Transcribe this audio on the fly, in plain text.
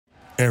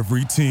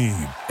Every team,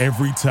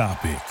 every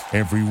topic,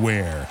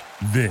 everywhere.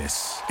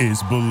 This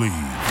is Believe.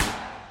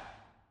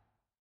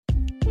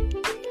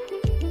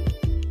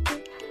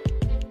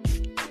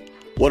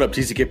 What up,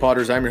 TCK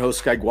Potters? I'm your host,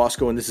 Sky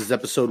Guasco, and this is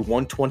episode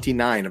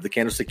 129 of the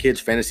Candlestick Kids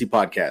Fantasy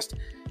Podcast.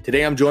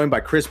 Today, I'm joined by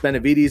Chris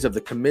Benavides of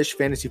the Commish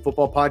Fantasy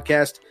Football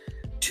Podcast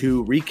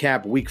to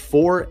recap Week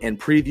 4 and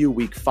preview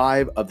Week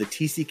 5 of the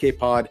TCK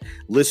Pod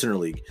Listener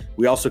League.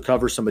 We also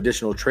cover some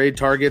additional trade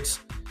targets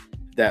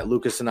that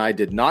Lucas and I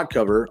did not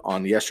cover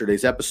on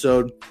yesterday's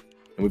episode,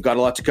 and we've got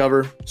a lot to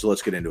cover, so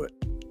let's get into it.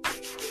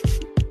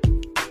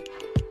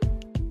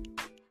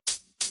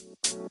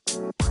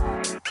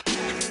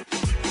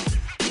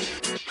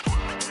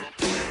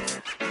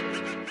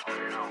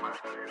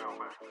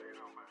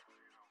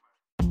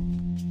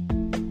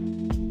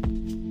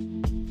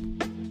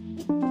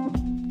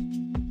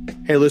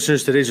 Hey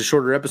listeners, today's a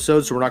shorter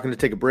episode, so we're not going to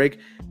take a break.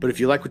 But if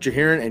you like what you're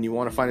hearing and you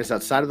want to find us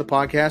outside of the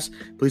podcast,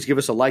 please give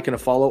us a like and a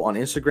follow on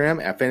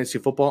Instagram at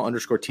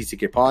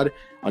fantasyfootball_TCK pod,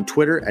 on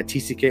Twitter at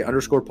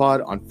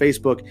TCK_pod, on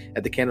Facebook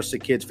at the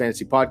Candlestick Kids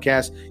Fantasy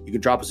Podcast. You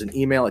can drop us an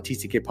email at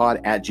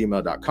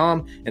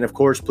tckpod@gmail.com. And of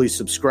course, please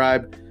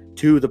subscribe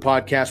to the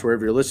podcast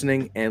wherever you're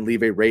listening and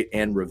leave a rate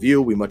and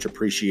review. We much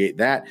appreciate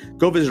that.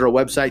 Go visit our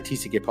website,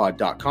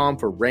 tckpod.com,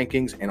 for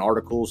rankings and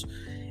articles.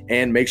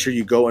 And make sure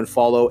you go and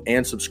follow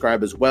and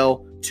subscribe as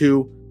well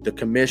to the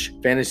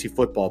Commish Fantasy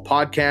Football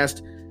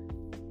Podcast.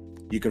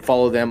 You can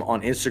follow them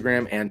on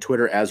Instagram and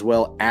Twitter as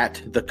well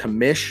at the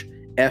Commish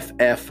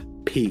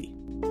FFP.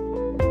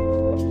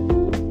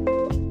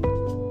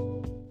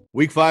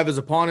 Week 5 is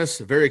upon us.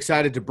 Very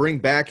excited to bring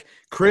back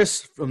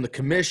Chris from the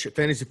Commish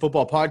Fantasy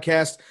Football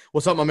Podcast.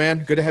 What's up, my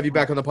man? Good to have you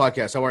back on the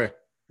podcast. How are you?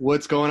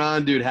 What's going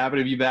on, dude? Happy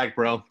to be back,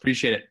 bro.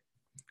 Appreciate it.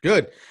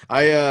 Good.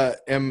 I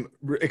am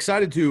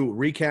excited to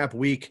recap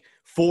Week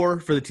 4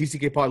 for the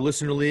TCK Pod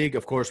Listener League.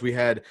 Of course, we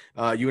had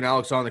you and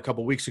Alex on a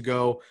couple weeks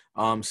ago.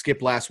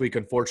 Skipped last week,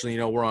 unfortunately. You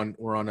know, we're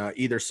on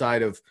either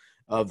side of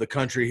the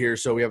country here,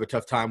 so we have a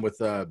tough time with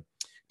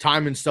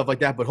time and stuff like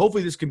that. But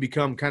hopefully, this can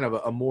become kind of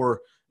a more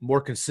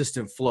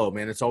consistent flow,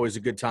 man. It's always a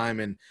good time,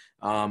 and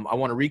I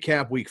want to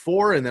recap Week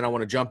 4, and then I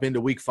want to jump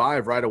into Week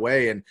 5 right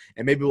away, and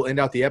maybe we'll end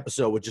out the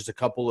episode with just a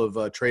couple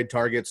of trade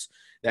targets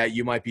that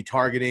you might be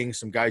targeting,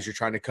 some guys you're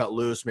trying to cut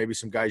loose, maybe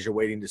some guys you're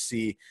waiting to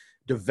see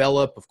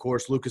develop. Of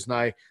course, Lucas and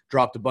I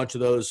dropped a bunch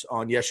of those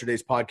on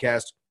yesterday's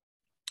podcast,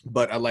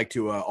 but I'd like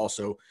to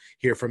also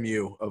hear from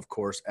you, of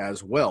course,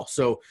 as well.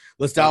 So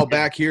let's dial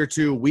back here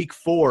to Week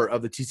 4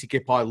 of the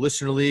TCK Pod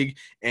Listener League.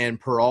 And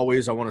per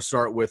always, I want to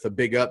start with a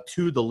big up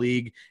to the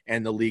league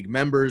and the league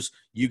members.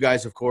 You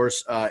guys, of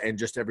course, and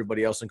just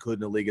everybody else,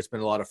 including the league. It's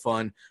been a lot of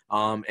fun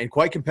and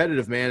quite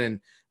competitive, man.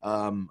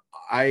 And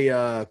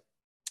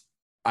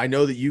I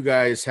know that you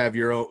guys have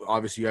your own,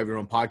 obviously you have your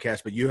own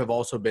podcast, but you have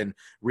also been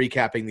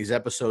recapping these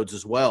episodes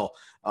as well.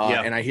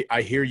 And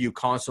I hear you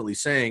constantly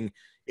saying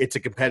it's a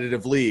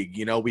competitive league.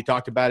 You know, we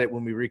talked about it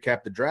when we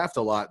recapped the draft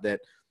a lot,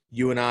 that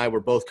you and I were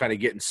both kind of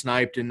getting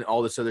sniped and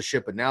all this other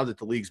shit. But now that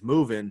the league's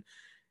moving,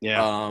 you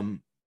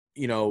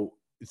know,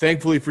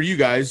 thankfully for you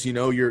guys, you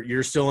know,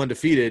 you're still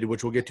undefeated,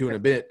 which we'll get to in a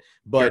bit.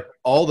 But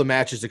all the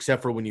matches,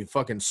 except for when you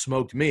fucking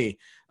smoked me,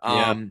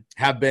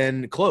 have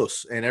been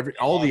close. And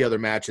all the other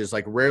matches,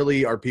 like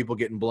rarely are people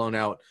getting blown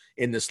out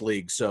in this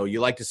league. So you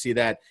like to see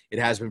that. It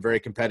has been very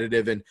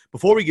competitive. And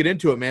before we get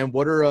into it, man,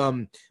 what are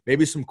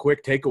maybe some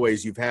quick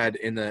takeaways you've had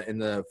in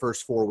the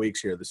first 4 weeks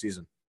here of the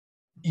season?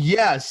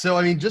 Yeah. So,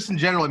 I mean, just in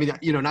general, I mean,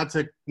 you know, not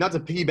to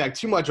piggyback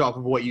too much off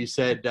of what you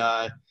said,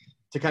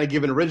 to kind of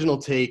give an original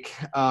take.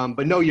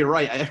 But no, you're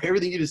right.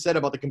 Everything you just said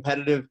about the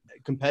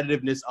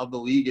competitiveness of the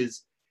league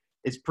is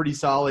pretty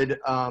solid.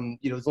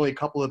 You know, there's only a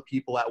couple of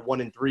people at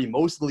 1-3.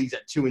 Most of the leagues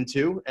at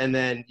 2-2. And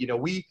then, you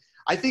know,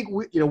 I think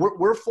we're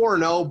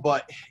 4-0,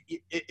 but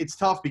it's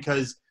tough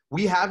because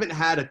we haven't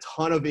had a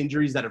ton of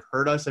injuries that have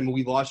hurt us. I mean,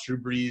 we lost Drew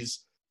Brees.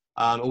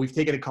 And we've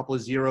taken a couple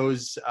of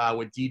zeros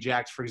with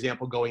D-Jax, for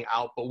example, going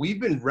out. But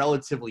we've been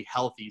relatively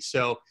healthy.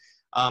 So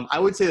I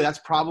would say that's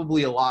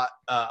probably a lot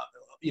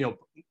you know,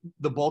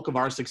 the bulk of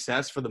our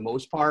success for the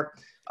most part.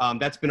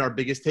 That's been our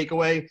biggest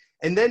takeaway.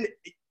 And then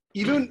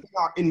even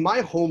in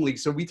my home league,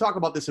 so we talk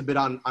about this a bit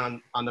on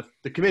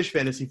the Commish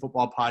Fantasy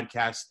Football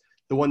Podcast,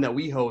 the one that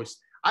we host.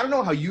 I don't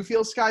know how you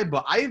feel, Sky,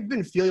 but I've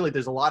been feeling like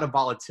there's a lot of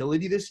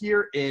volatility this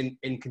year in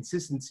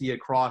consistency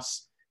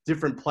across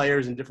different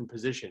players in different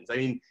positions. I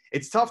mean,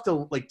 it's tough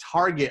to like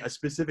target a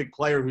specific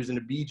player who's going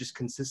to be just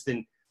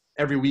consistent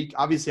every week,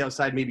 obviously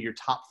outside maybe your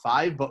top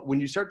 5. But when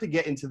you start to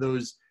get into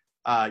those,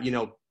 you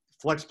know,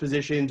 flex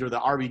positions or the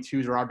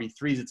RB2s or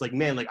RB3s, it's like,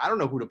 man, like, I don't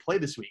know who to play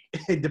this week.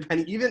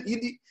 Depending, even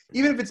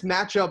if it's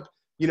matchup,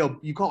 you know,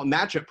 you call it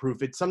matchup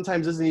proof, it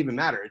sometimes doesn't even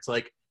matter. It's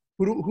like,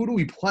 who do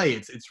we play?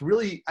 It's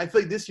really, I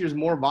feel like this year's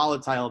more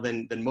volatile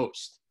than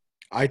most.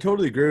 I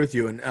totally agree with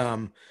you.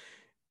 And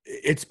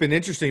it's been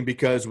interesting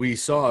because we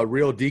saw a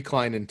real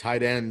decline in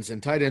tight ends,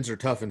 and tight ends are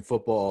tough in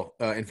football,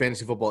 in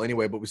fantasy football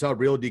anyway, but we saw a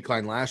real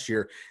decline last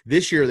year.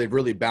 This year, they've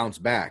really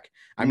bounced back.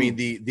 I mean,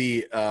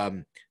 the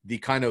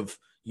kind of,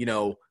 you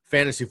know,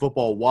 fantasy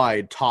football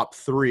wide top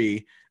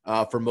 3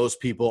 for most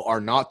people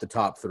are not the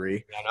top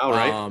 3. I know,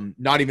 right?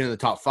 Not even in the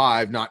top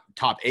 5, not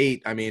top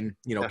 8. I mean,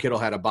 Kittle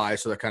had a bye,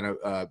 so that kind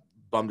of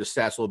bummed his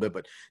stats a little bit.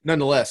 But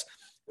nonetheless,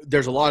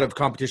 there's a lot of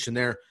competition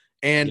there.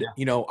 And,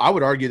 I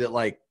would argue that,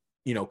 like,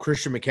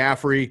 Christian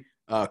McCaffrey,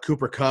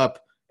 Cooper Kupp,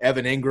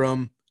 Evan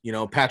Ingram,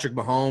 Patrick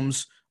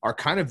Mahomes are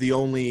kind of the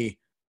only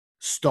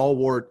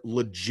stalwart,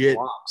 legit,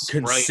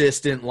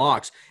 consistent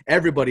locks.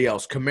 Everybody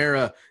else,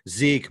 Kamara,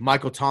 Zeke,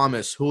 Michael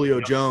Thomas, Julio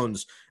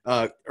Jones,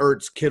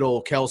 Ertz,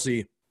 Kittle,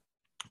 Kelsey,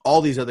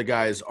 all these other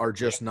guys are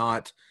just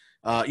not,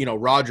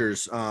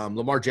 Rodgers,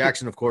 Lamar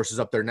Jackson, of course, is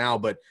up there now,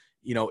 but,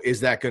 is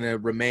that going to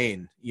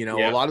remain?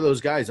 A lot of those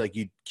guys, like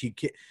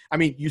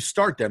you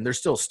start them, they're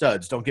still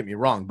studs, don't get me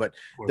wrong, but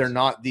they're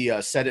not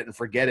the set it and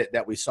forget it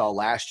that we saw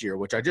last year,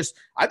 which I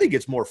think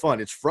it's more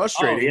fun. It's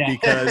frustrating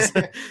because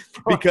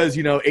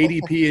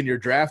ADP and your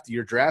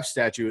draft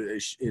statue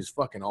is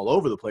fucking all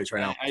over the place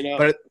right now. I know.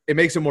 But it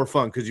makes it more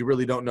fun because you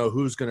really don't know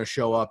who's going to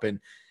show up. And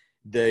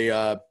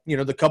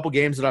the couple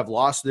games that I've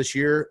lost this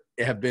year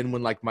have been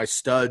when like my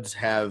studs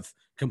have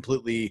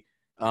completely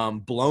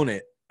blown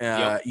it.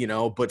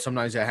 But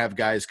sometimes I have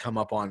guys come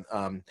up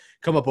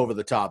over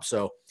the top.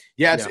 So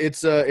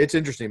it's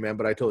interesting, man,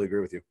 but I totally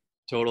agree with you.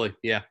 Totally.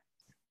 Yeah.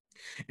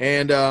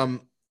 And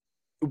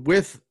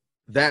with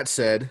that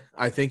said,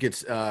 I think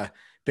it's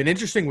been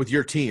interesting with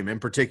your team in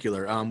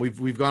particular.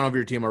 We've gone over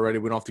your team already.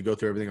 We don't have to go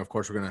through everything. Of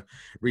course, we're going to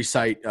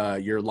recite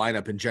your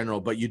lineup in general,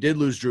 but you did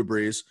lose Drew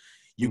Brees.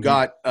 You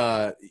got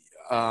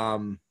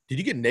did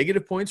you get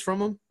negative points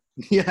from him?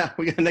 Yeah,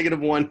 we got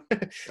 -1.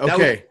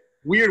 Okay.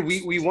 Weird.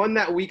 We won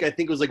that week. I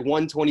think it was like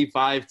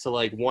 125 to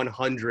like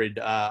 100.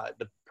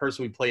 The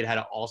person we played had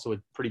also a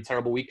pretty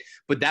terrible week.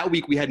 But that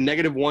week we had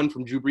 -1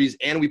 from Drew Brees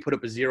and we put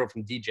up a 0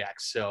 from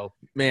Djax. So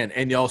man,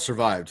 and y'all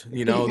survived.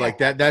 Like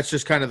that. That's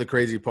just kind of the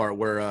crazy part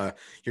where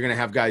you're gonna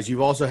have guys.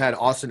 You've also had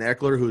Austin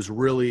Eckler, who's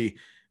really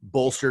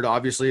bolstered,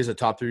 obviously, as a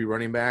top 3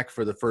 running back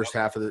for the first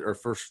half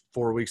of first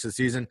 4 weeks of the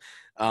season.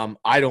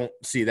 I don't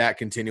see that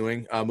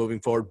continuing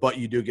moving forward, but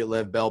you do get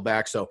Lev Bell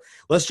back. So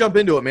let's jump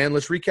into it, man.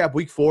 Let's recap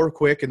week 4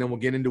 quick, and then we'll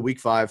get into week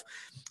 5.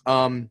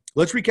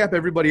 Let's recap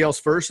everybody else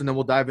first, and then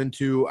we'll dive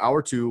into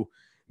our 2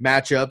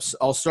 matchups.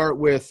 I'll start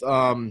with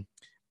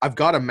I've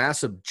got a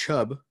massive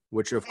Chubb,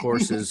 which of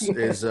course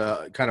is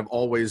kind of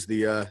always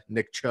the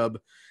Nick Chubb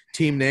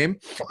team name.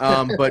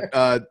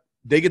 But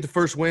they get the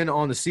first win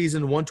on the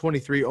season,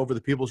 123 over the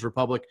People's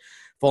Republic,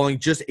 falling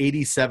just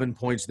 87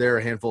 points there,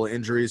 a handful of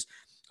injuries.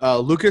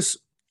 Lucas,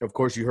 of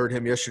course, you heard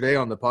him yesterday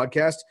on the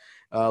podcast.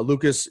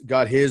 Lucas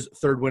got his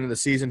 3rd win of the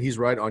season. He's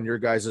right on your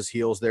guys'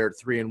 heels there at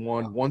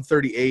 3-1,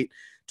 138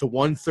 to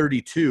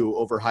 132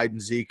 over Hyde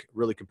and Zeke.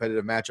 Really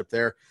competitive matchup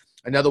there.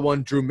 Another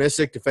one, Drew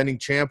Missick, defending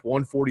champ,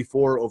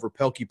 144 over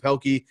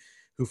Pelkey,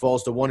 who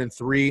falls to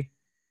 1-3.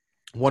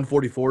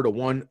 144 to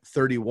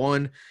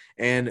 131.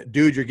 And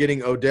dude, you're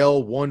getting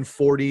Odell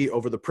 140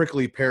 over the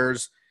Prickly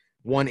Pears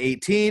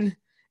 118.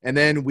 And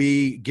then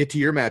we get to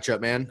your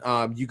matchup, man.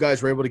 You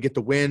guys were able to get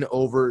the win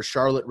over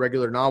Charlotte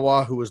Regular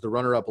Nawa, who was the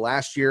runner-up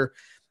last year.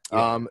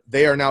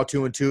 They are now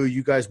 2-2.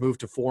 You guys moved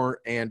to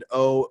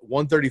 4-0,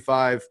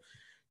 135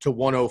 to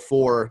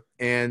 104,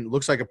 and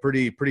looks like a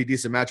pretty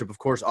decent matchup. Of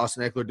course,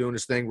 Austin Eckler doing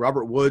his thing.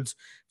 Robert Woods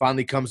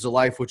finally comes to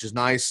life, which is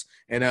nice.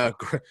 And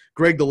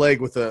Greg the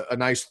Leg with a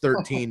nice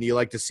 13. You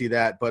like to see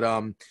that. But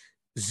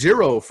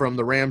 0 from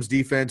the Rams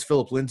defense.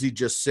 Phillip Lindsay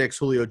just 6.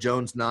 Julio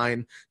Jones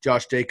 9.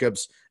 Josh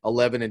Jacobs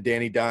 11, and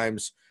Danny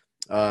Dimes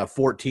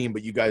 14.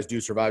 But you guys do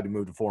survive to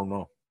move to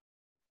 4-0.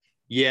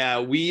 Yeah,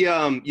 we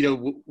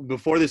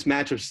before this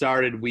matchup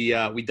started, we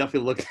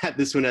definitely looked at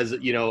this one as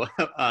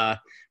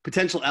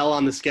potential L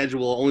on the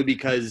schedule, only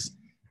because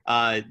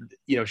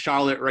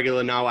Charlotte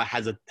Regular Nawa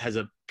has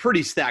a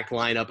pretty stacked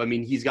lineup. I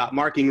mean, he's got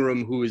Mark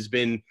Ingram, who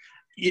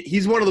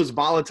he's one of those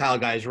volatile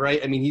guys,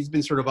 right? I mean, he's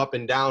been sort of up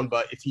and down,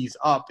 but if he's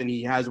up and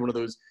he has one of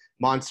those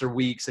monster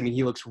weeks, I mean,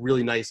 he looks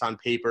really nice on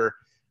paper.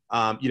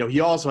 He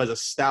also has a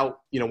stout,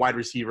 wide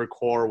receiver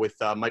core with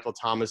Michael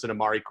Thomas and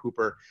Amari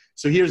Cooper.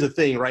 So here's the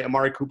thing, right?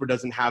 Amari Cooper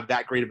doesn't have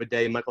that great of a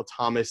day. Michael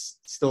Thomas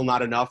still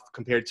not enough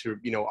compared to,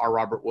 our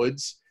Robert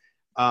Woods.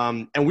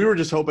 And we were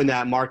just hoping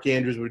that Mark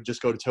Andrews would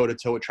just go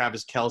toe-to-toe with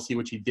Travis Kelce,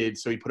 which he did.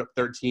 So he put up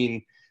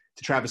 13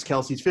 to Travis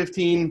Kelce's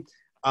 15.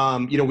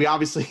 We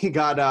obviously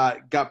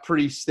got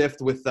pretty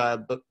stiffed with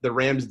the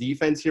Rams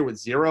defense here with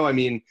 0. I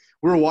mean,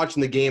 we were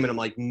watching the game and I'm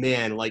like,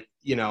 man,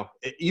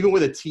 even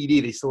with a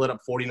TD, they still let up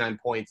 49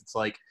 points. It's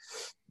like,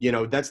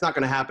 that's not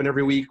going to happen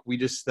every week. We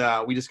just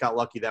got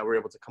lucky that we were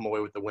able to come away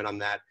with the win on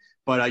that.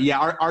 But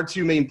our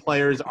 2 main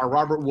players are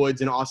Robert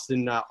Woods and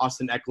Austin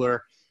Eckler.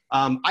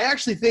 I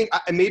actually think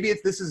maybe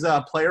this is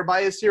a player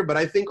bias here, but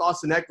I think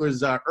Austin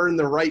Eckler's earned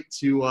the right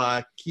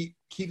to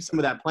keep some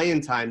of that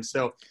playing time.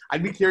 So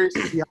I'd be curious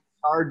to see how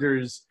the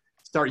Chargers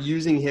start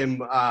using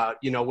him,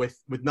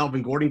 with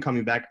Melvin Gordon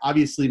coming back.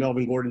 Obviously,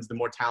 Melvin Gordon's the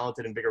more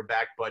talented and bigger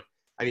back, but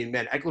I mean,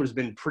 man, Eckler's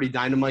been pretty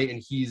dynamite,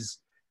 and he's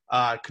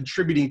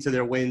contributing to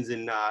their wins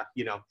in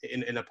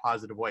a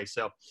positive way.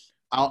 So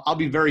I'll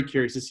be very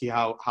curious to see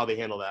how they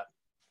handle that.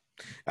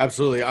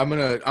 Absolutely. I'm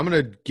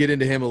gonna get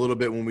into him a little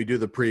bit when we do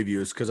the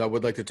previews because I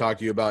would like to talk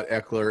to you about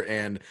Eckler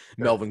and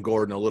Melvin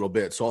Gordon a little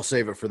bit. So I'll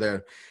save it for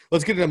there.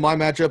 Let's get into my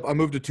matchup. I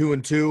moved to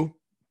 2-2.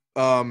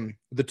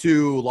 The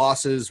two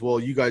losses, well,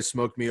 you guys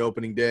smoked me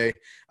opening day,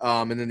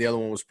 and then the other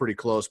one was pretty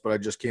close, but I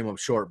just came up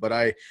short. But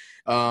I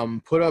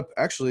put up,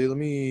 actually, let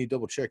me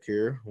double check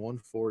here,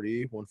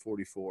 140,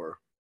 144.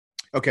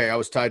 Okay, I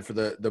was tied for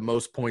the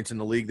most points in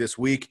the league this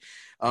week.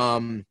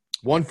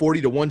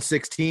 140 to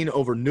 116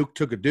 over Nuke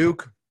Took a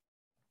Duke.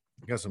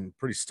 Got some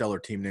pretty stellar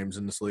team names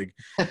in this league.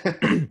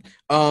 And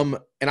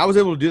I was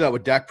able to do that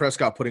with Dak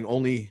Prescott putting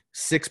only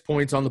 6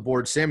 points on the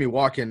board. Sammy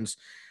Watkins,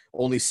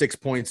 only 6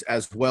 points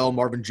as well.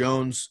 Marvin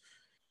Jones,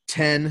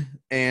 10.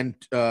 And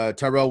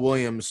Tyrell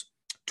Williams,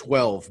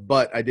 12.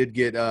 But I did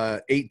get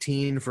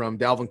 18 from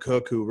Dalvin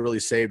Cook, who really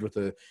saved with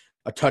a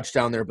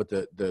touchdown there. But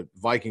the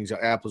Vikings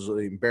are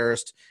absolutely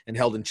embarrassed and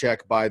held in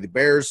check by the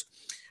Bears.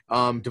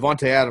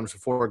 Devontae Adams,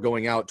 before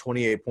going out,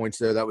 28 points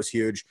there. That was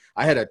huge.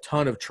 I had a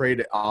ton of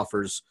trade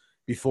offers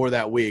before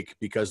that week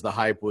because the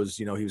hype was,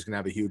 he was going to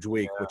have a huge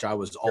week, which I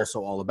was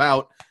also all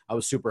about. I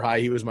was super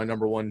high. He was my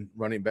number one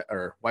running back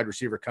or wide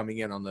receiver coming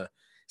in on the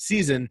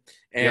season,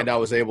 and I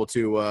was able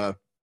to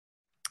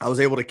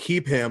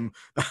keep him,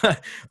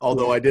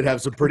 although I did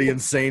have some pretty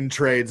insane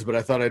trades, but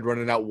I thought I'd run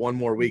it out one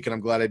more week, and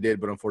I'm glad I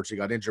did, but unfortunately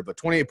got injured. But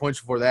 28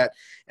 points before that,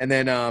 and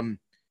then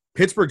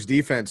Pittsburgh's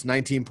defense,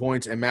 19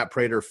 points, and Matt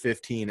Prater,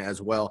 15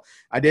 as well.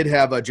 I did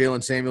have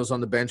Jalen Samuels on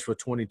the bench with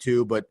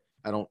 22, but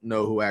I don't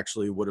know who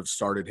actually would have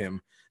started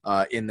him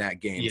in that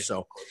game. Yeah.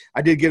 So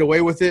I did get away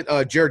with it.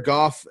 Jared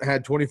Goff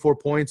had 24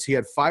 points. He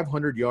had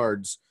 500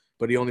 yards,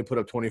 but he only put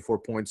up 24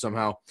 points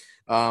somehow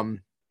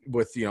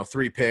with,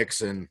 3 picks.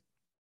 And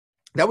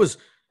that was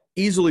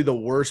easily the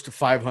worst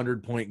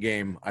 500-point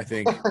game, I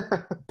think,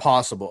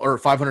 possible, or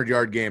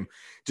 500-yard game.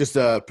 Just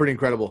pretty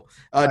incredible.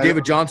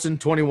 David Johnson,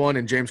 21,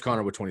 and James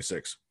Conner with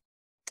 26.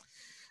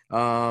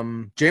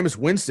 Jameis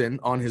Winston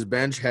on his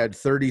bench had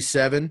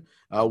 37.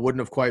 Wouldn't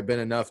have quite been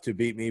enough to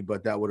beat me,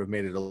 but that would have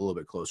made it a little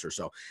bit closer.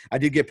 So I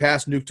did get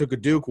past Nuke Took a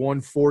Duke,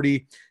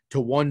 140 to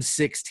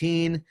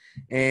 116.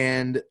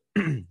 And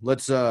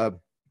let's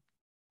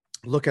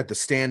look at the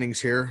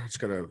standings here. Just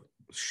got to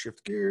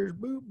shift gears,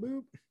 boop,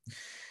 boop,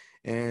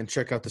 and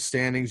check out the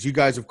standings. You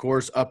guys, of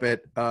course, up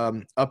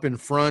in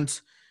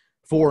front,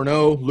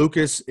 4-0.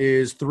 Lucas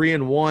is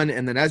 3-1.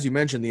 And then, as you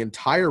mentioned, the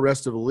entire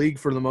rest of the league,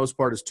 for the most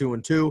part, is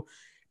 2-2.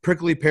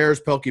 Prickly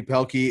Pears,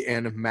 Pelky,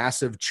 and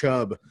Massive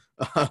Chubb,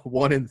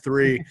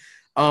 1-3.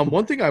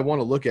 One thing I want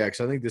to look at,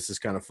 because I think this is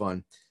kind of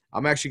fun,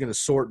 I'm actually going to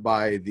sort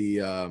by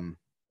the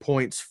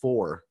points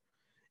for.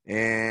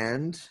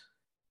 And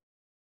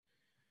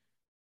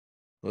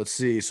let's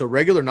see. So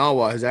Regular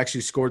Nawa has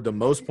actually scored the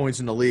most points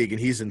in the league, and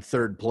he's in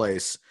third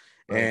place.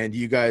 Right. And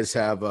you guys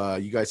have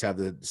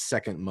the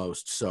second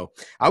most. So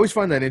I always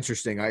find that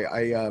interesting.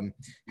 I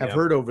have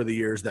heard over the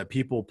years that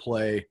people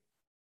play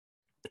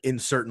in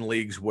certain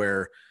leagues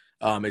where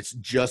it's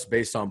just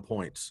based on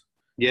points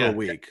per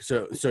week.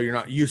 So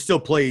you still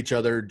play each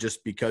other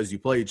just because you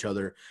play each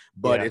other,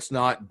 but it's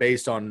not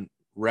based on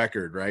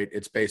record, right?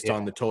 It's based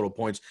on the total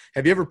points.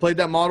 Have you ever played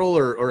that model,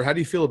 or how do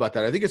you feel about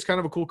that? I think it's kind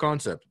of a cool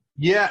concept.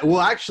 Yeah,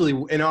 well, actually,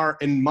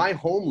 in my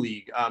home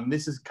league,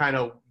 this is kind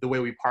of the way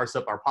we parse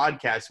up our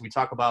podcast. We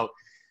talk about,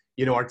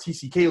 our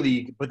TCK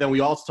league, but then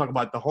we also talk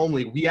about the home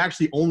league. We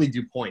actually only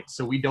do points,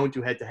 so we don't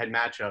do head-to-head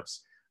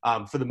matchups.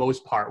 For the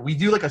most part, we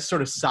do like a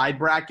sort of side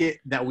bracket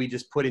that we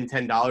just put in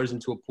 $10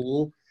 into a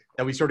pool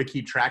that we sort of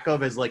keep track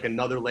of as like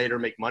another layer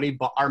make money.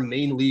 But our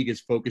main league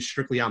is focused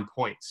strictly on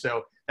points,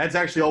 so that's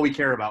actually all we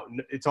care about.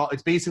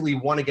 It's basically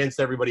one against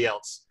everybody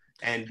else,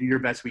 and do your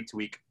best week to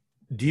week.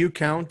 Do you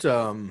count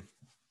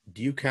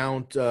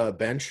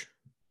bench?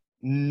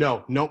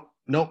 No,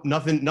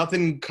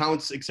 nothing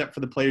counts except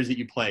for the players that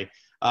you play.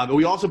 But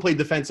we also play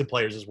defensive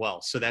players as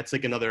well, so that's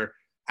like another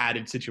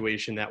added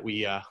situation that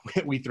we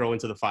throw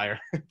into the fire.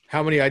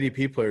 How many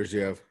IDP players do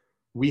you have?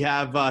 We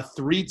have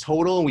 3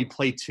 total, and we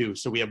play 2.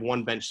 So we have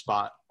 1 bench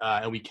spot,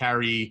 and we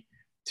carry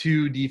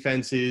 2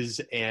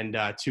 defenses and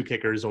 2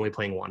 kickers, only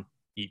playing 1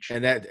 each.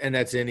 And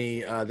that's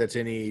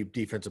any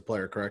defensive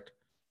player, correct?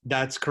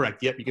 That's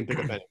correct. Yep, you can pick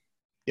up any.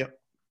 Yep.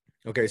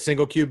 Okay,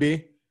 single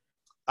QB?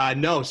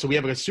 No, so we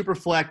have a super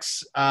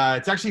flex.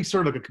 It's actually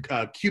sort of a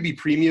QB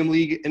premium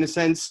league in a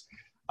sense.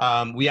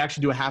 We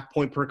actually do a half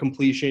point per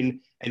completion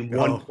and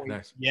 1 point.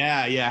 Nice.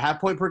 Yeah, half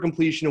point per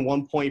completion and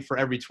 1 point for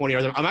every 20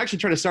 yards. I'm actually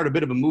trying to start a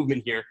bit of a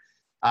movement here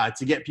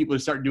to get people to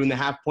start doing the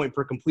half point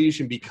per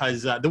completion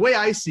because the way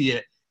I see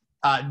it,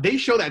 they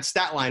show that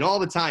stat line all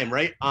the time,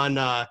 right? On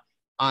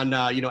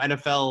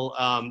NFL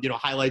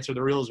highlights or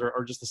the reels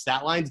or just the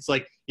stat lines. It's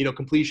like,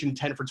 completion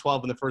 10 for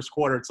 12 in the first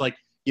quarter. It's like,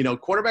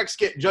 quarterbacks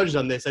get judged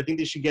on this. I think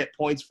they should get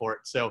points for it.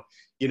 So,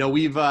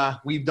 we've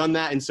done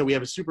that, and so we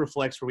have a super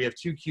flex where we have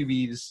 2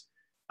 QBs.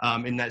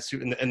 In that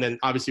suit, and then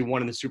obviously 1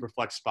 in the super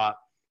flex spot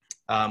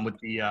with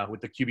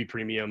the QB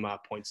premium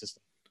point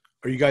system.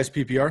 Are you guys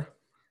PPR?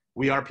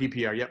 We are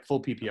PPR. Yep,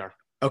 full PPR.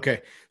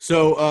 Okay.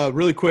 So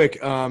really quick,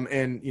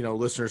 and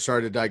listeners,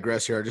 sorry to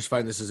digress here. I just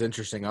find this is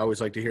interesting. I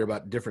always like to hear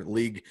about different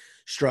league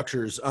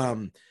structures.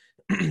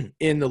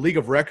 In the league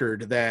of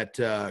record that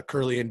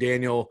Curly and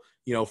Daniel,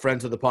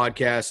 friends of the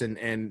podcast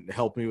and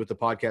helped me with the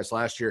podcast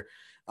last year.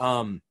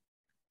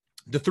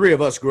 The three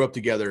of us grew up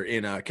together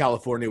in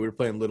California. We were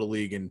playing Little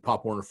League and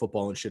Pop Warner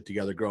football and shit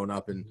together growing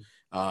up, and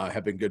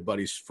have been good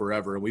buddies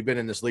forever. And we've been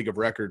in this league of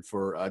record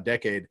for a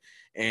decade.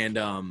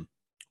 And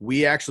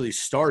we actually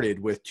started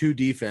with 2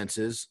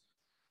 defenses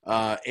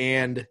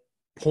and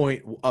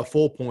a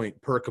full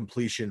point per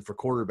completion for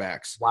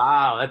quarterbacks.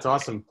 Wow, that's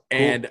awesome.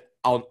 Cool. And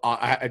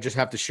I just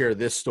have to share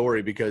this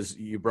story because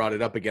you brought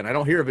it up again. I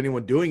don't hear of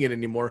anyone doing it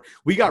anymore.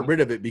 We got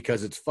rid of it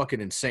because it's fucking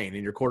insane.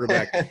 And your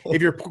quarterback,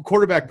 if your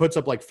quarterback puts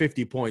up like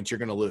 50 points, you're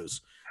going to lose.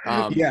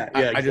 I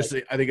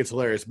think it's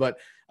hilarious. But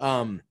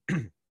what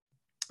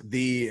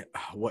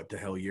the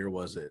hell year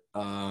was it?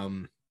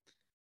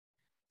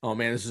 Oh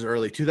man, this is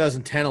early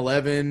 2010,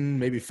 11,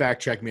 maybe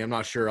fact check me. I'm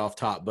not sure off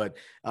top, but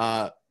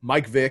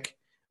Mike Vick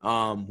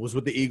was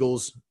with the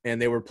Eagles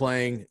and they were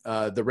playing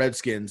the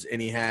Redskins,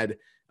 and he had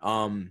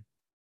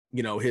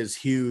his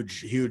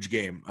huge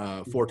game,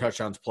 4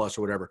 touchdowns plus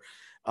or whatever.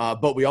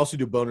 But we also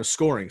do bonus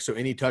scoring. So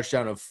any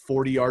touchdown of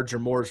 40 yards or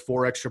more is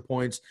 4 extra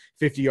points.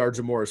 50 yards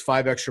or more is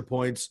 5 extra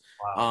points.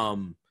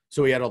 Wow.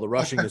 So he had all the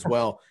rushing as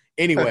well.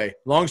 Anyway,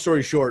 long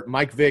story short,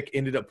 Mike Vick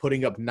ended up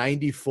putting up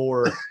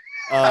 94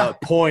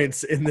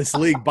 points in this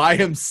league by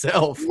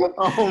himself.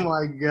 Oh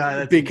my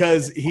God.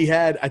 Because he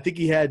had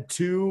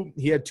 2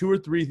 or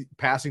 3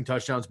 passing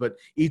touchdowns, but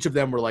each of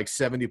them were like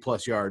 70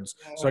 plus yards.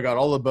 So I got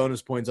all the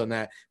bonus points on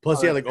that.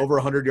 Plus he had like over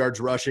 100 yards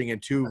rushing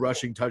and 2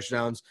 rushing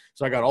touchdowns.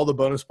 So I got all the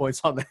bonus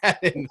points on that,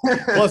 and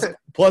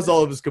plus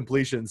all of his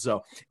completions.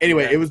 So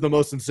anyway, it was the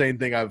most insane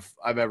thing I've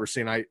ever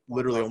seen. I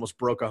literally almost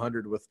broke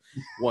 100 with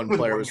one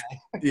player.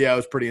 It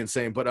was pretty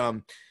insane. But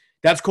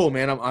that's cool,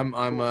 man.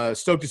 I'm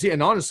stoked to see.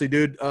 And honestly,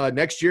 dude,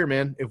 next year,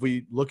 man, if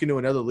we look into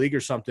another league or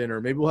something,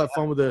 or maybe we'll have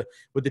fun with the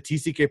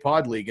TCK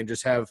Pod League and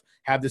just have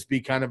this be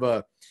kind of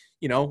a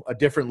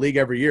different league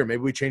every year.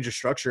 Maybe we change the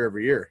structure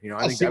every year.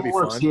 I think that'd be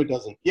fun. See what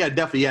doesn't. Yeah,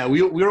 definitely. Yeah,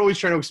 we're always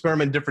trying to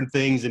experiment different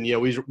things, and we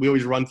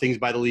always run things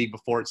by the league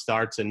before it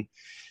starts. And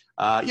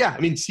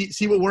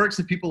see what works.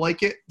 If people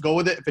like it, go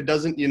with it. If it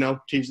doesn't,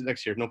 change it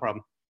next year. No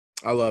problem.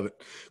 I love it.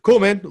 Cool,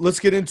 man.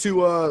 Let's get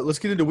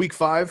into week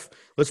 5.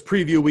 Let's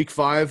preview week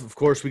 5. Of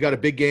course, we got a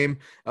big game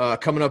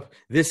coming up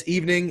this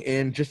evening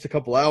in just a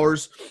couple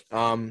hours.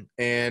 And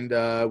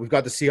we've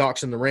got the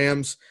Seahawks and the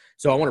Rams.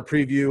 So I want to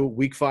preview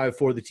week 5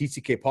 for the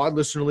TCK Pod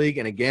Listener League.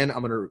 And again, I'm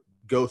going to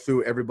go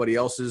through everybody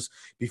else's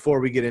before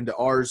we get into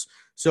ours.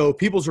 So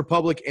People's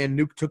Republic and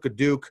Nuke Took a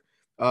Duke.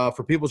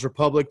 For People's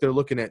Republic, they're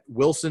looking at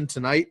Wilson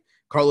tonight,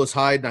 Carlos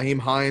Hyde, Naheem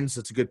Hines.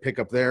 That's a good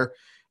pickup there.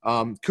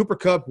 Cooper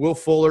Kupp, Will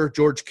Fuller,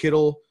 George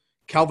Kittle,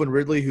 Calvin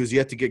Ridley, who's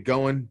yet to get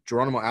going,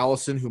 Geronimo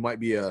Allison, who might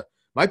be a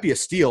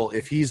steal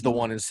if he's the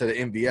one instead of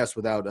MVS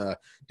without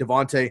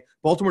Devontae.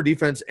 Baltimore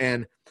defense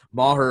and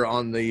Maher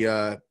on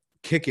the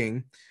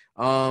kicking.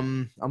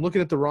 I'm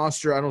looking at the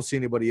roster. I don't see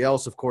anybody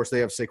else. Of course, they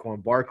have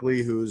Saquon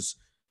Barkley, who's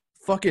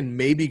fucking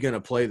maybe going to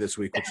play this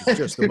week, which is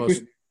just the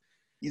most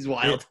 – He's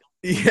wild.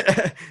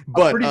 Yeah,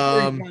 but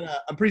I'm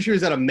pretty sure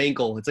he's got a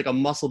mankle. It's like a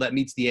muscle that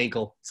meets the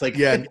ankle. It's like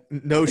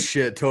no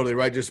shit, totally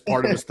right. Just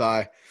part of his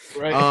thigh.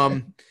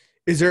 Right.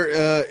 Is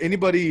there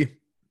anybody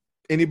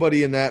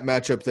in that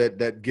matchup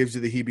that gives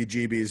you the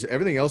heebie-jeebies?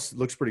 Everything else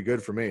looks pretty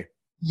good for me.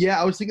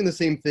 Yeah, I was thinking the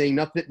same thing.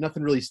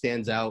 Nothing really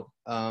stands out.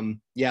 It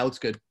looks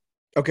good.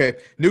 Okay,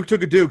 Nuke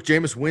Took a Duke.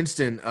 Jameis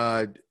Winston,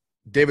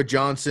 David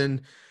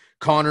Johnson,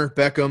 Connor,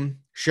 Beckham,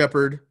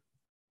 Shepard,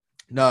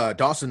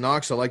 Dawson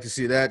Knox. I like to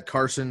see that.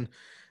 Carson.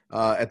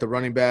 At the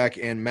running back,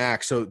 and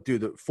Max. So, dude,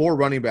 the 4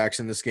 running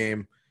backs in this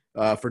game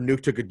for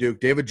Nuke Took a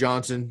Duke: David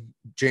Johnson,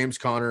 James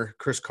Conner,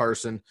 Chris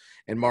Carson,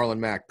 and Marlon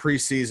Mack.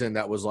 Preseason,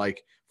 that was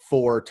like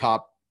 4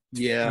 top,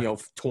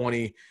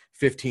 20,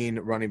 15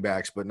 running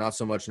backs, but not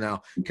so much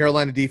now.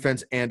 Carolina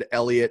defense and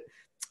Elliott.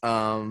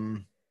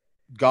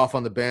 Goff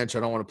on the bench. I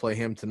don't want to play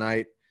him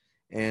tonight.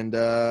 And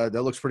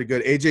that looks pretty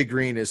good. AJ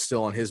Green is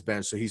still on his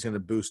bench, so he's going to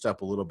boost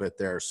up a little bit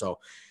there. So,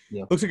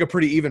 looks like a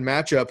pretty even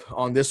matchup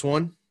on this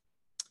one.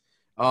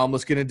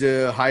 Let's get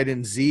into Hyde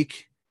and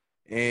Zeke.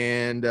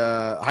 And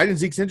Hyde and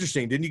Zeke's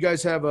interesting. Didn't you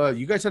guys have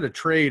you guys had a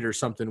trade or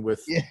something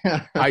with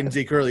Hyde and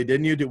Zeke early,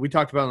 didn't you? We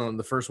talked about it on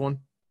the first one.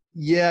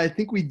 Yeah, I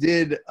think we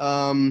did.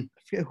 I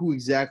forget who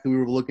exactly we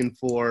were looking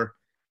for.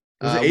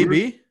 Was it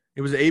AB?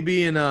 It was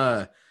AB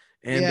and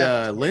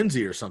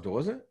Lindsay or something,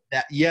 wasn't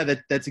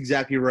it? That's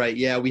exactly right.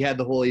 Yeah, we had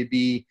the whole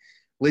AB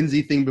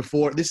Lindsay thing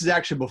before. This is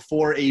actually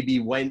before AB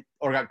went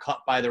or got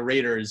cut by the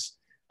Raiders.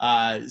 Me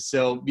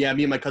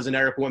and my cousin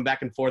Eric went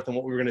back and forth on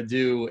what we were going to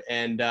do.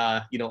 And,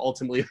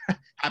 ultimately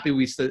happy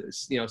we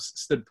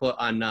stood put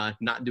on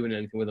not doing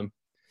anything with him.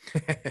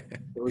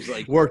 It was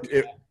like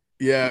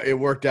it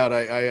worked out.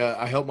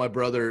 I helped my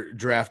brother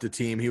draft a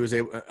team. He was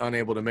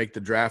unable to make the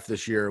draft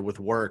this year with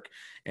work,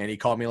 and he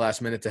called me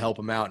last minute to help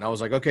him out. And I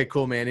was like, okay,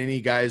 cool, man. Any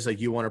guys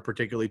like you want to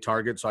particularly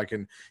target so I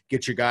can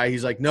get your guy?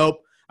 He's like,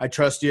 nope. I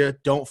trust you.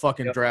 Don't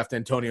fucking draft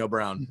Antonio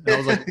Brown. And I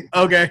was like,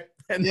 okay.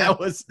 And that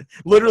was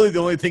literally the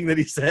only thing that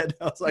he said.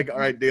 I was like, all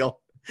right, deal.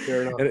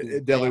 Fair enough. And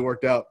it definitely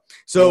worked out.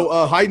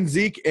 So Hyde and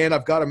Zeke, and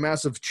I've got a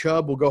massive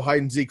chub. We'll go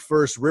Hyde and Zeke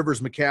first.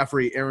 Rivers,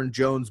 McCaffrey, Aaron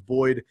Jones,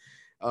 Boyd,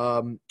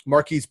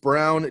 Marquise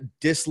Brown,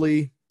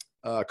 Disley,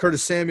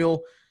 Curtis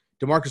Samuel,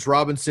 Demarcus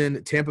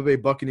Robinson, Tampa Bay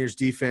Buccaneers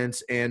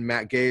defense, and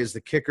Matt Gay is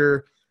the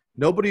kicker.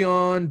 Nobody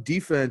on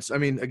defense. I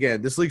mean,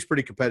 again, this league's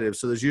pretty competitive,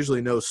 so there's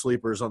usually no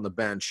sleepers on the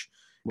bench.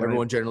 Right.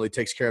 Everyone generally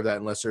takes care of that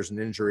unless there's an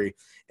injury.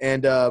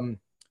 And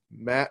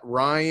Matt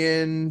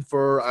Ryan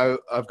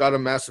I've got a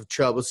massive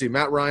chub. Let's see,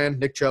 Matt Ryan,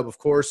 Nick Chubb, of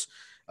course.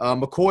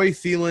 McCoy,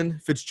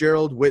 Thielen,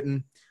 Fitzgerald,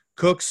 Witten,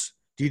 Cooks,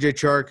 DJ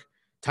Chark,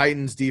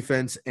 Titans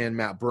defense, and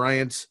Matt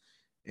Bryant.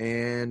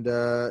 And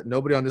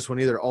nobody on this one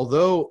either.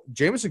 Although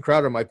Jamison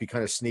Crowder might be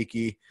kind of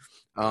sneaky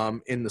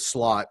in the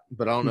slot,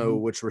 but I don't know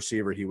which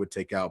receiver he would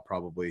take out.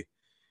 Probably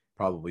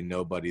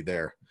nobody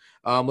there.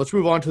 Let's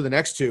move on to the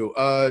next two.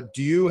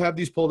 Do you have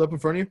these pulled up in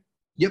front of you?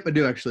 Yep, I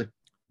do actually.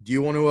 Do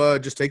you want to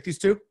just take these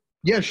two?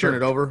 Yeah, sure.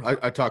 Turn it over.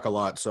 I talk a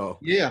lot, so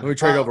yeah. Let me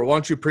trade over. Why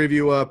don't you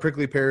preview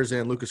Prickly Pears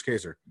and Lucas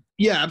Kaiser?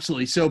 Yeah,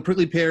 absolutely. So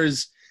Prickly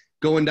Pears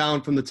going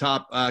down from the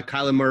top: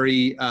 Kyler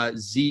Murray,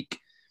 Zeke,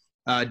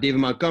 David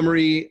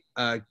Montgomery,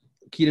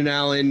 Keenan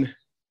Allen,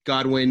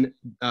 Godwin,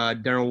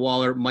 Darren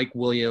Waller, Mike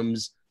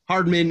Williams,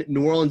 Hardman,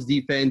 New Orleans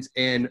defense,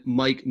 and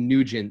Mike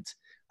Nugent.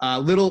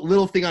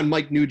 Little thing on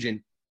Mike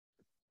Nugent.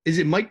 Is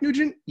it Mike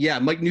Nugent? Yeah,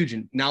 Mike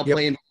Nugent. Now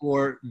playing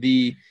for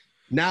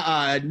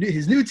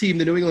his new team,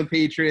 the New England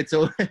Patriots,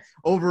 so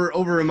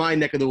over in my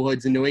neck of the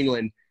woods in New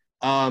England.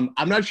 I'm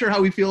not sure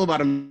how we feel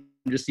about him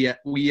just yet.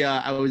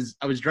 I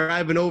was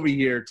driving over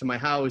here to my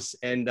house,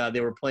 and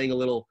they were playing a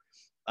little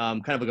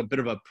kind of like a bit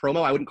of a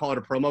promo. I wouldn't call it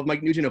a promo of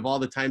Mike Nugent of all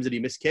the times that he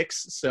missed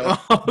kicks. So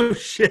oh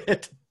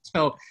shit.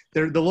 So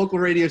the local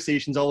radio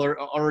stations all are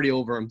already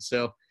over him.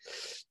 So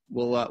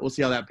we'll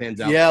see how that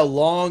pans out. Yeah,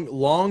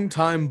 long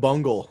time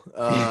bungle.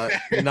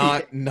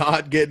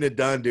 Not getting it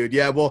done, dude.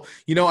 Yeah, well,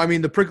 I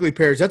mean, the Prickly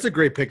Pears, that's a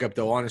great pickup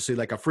though, honestly,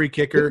 like a free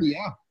kicker.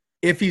 Yeah.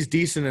 If he's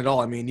decent at all.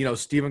 I mean,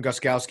 Steven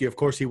Gostkowski, of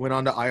course, he went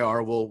on to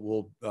IR.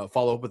 We'll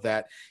follow up with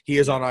that. He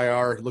is on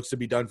IR, looks to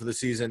be done for the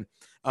season.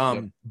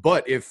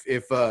 But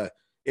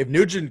if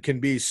Nugent can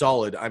be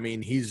solid, I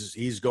mean,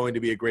 he's going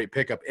to be a great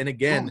pickup. And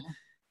again,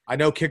 I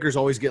know kickers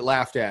always get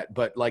laughed at,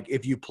 but like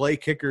if you play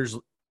kickers,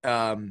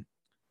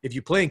 if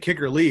you play in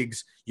kicker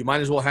leagues, you might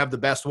as well have the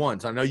best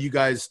ones. I know you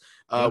guys,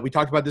 we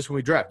talked about this when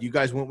we draft. You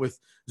guys went with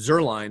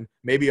Zerline,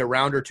 maybe a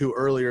round or two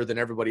earlier than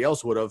everybody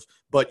else would have,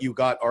 but you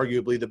got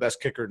arguably the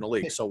best kicker in the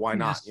league. So why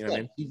not? You know what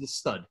I mean? He's a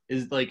stud.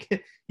 Is like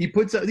he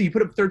put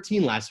up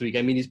 13 last week.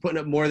 I mean, he's putting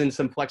up more than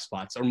some flex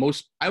spots, or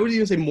most. I would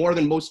even say more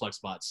than most flex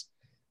spots.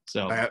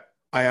 So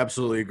I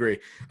absolutely agree.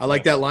 I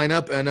like that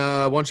lineup. And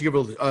why don't you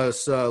give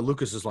us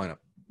Lucas's lineup?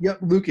 Yep,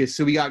 Lucas.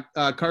 So we got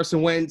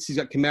Carson Wentz. He's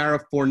got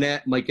Kamara,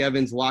 Fournette, Mike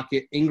Evans,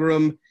 Lockett,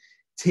 Ingram,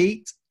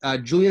 Tate,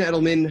 Julian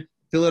Edelman,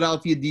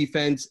 Philadelphia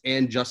defense,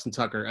 and Justin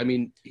Tucker. I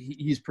mean,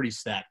 he's pretty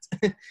stacked,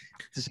 to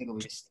say the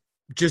least.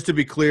 Just to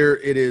be clear,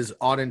 it is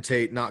Auden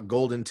Tate, not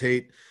Golden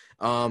Tate.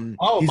 My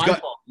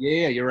fault.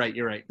 Yeah, you're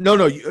right.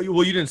 No,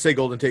 you didn't say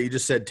Golden Tate. You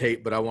just said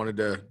Tate, but I wanted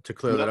to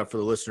clear that up for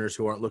the listeners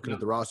who aren't looking at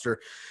the roster.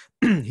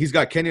 He's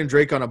got Kenyon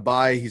Drake on a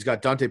bye. He's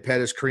got Dante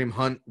Pettis, Kareem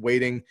Hunt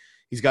waiting.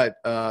 He's got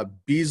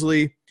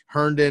Beasley,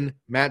 Herndon,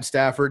 Matt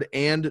Stafford,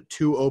 and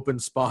 2 open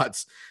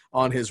spots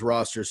on his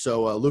roster.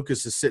 So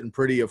Lucas is sitting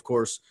pretty, of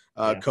course,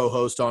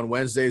 co-host on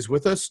Wednesdays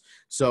with us.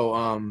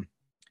 So,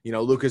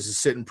 Lucas is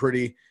sitting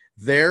pretty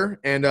there.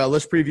 And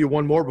let's preview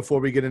one more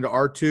before we get into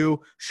R2.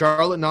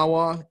 Charlotte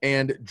Nawa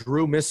and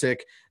Drew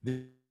Missick.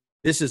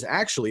 This is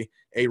actually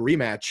a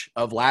rematch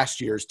of last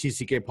year's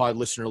TCK Pod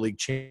Listener League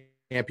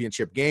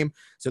Championship game.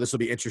 So this will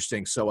be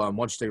interesting. So why don't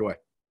you take it away?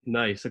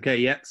 Nice. Okay,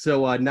 yeah.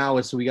 So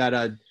Nawa, so we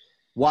got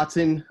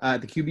Watson at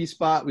the QB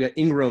spot. We got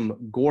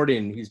Ingram,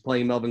 Gordon. He's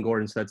playing Melvin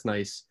Gordon, so that's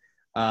nice.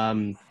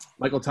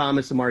 Michael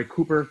Thomas, Amari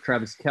Cooper,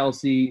 Travis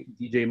Kelce,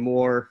 DJ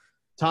Moore,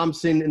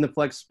 Thompson in the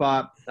flex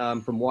spot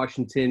from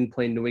Washington,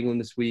 playing New England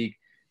this week.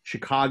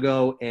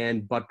 Chicago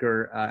and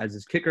Butker as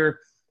his kicker.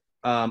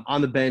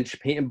 On the bench,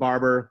 Peyton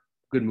Barber,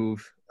 good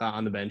move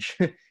on the bench.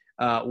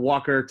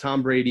 Walker,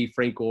 Tom Brady,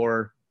 Frank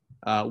Gore,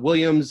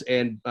 Williams,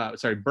 and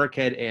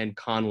Burkhead and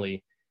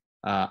Conley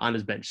on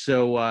his bench.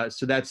 So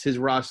that's his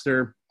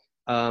roster.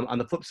 On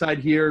the flip side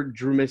here,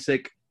 Drew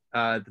Missick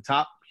at the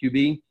top,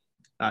 QB.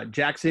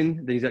 Jackson,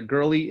 then he's got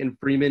Gurley and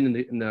Freeman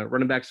in the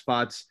running back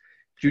spots.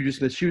 Juju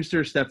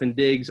Smith-Schuster, Stefan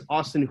Diggs,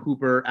 Austin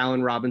Hooper,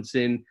 Allen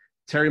Robinson,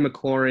 Terry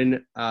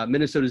McLaurin,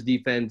 Minnesota's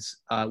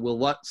defense, Will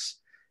Lutz.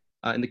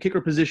 In the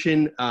kicker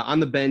position, on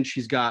the bench,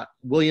 he's got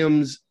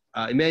Williams,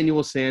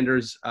 Emmanuel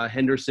Sanders,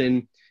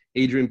 Henderson,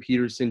 Adrian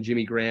Peterson,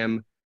 Jimmy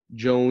Graham,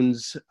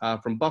 Jones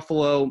from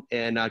Buffalo,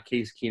 and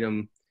Case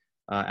Keenum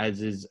as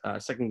his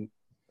second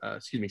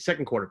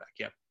quarterback.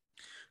 Yeah.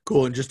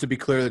 Cool. And just to be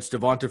clear, that's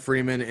Devonta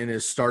Freeman in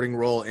his starting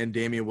role and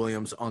Damian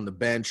Williams on the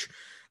bench.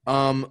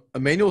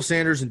 Emmanuel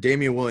Sanders and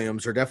Damian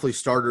Williams are definitely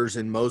starters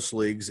in most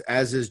leagues,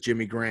 as is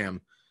Jimmy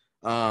Graham.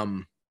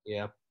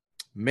 Yeah.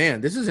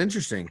 Man, this is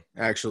interesting,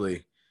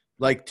 actually.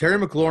 Like Terry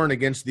McLaurin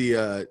against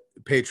the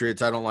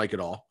Patriots, I don't like at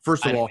all.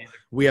 First of all,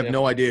 we have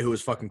no idea who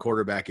his fucking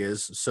quarterback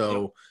is.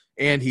 So,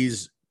 and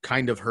he's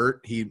kind of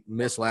hurt. He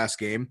missed last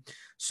game.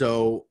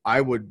 So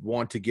I would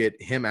want to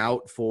get him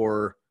out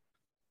for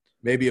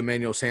maybe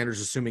Emmanuel Sanders,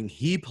 assuming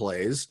he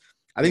plays.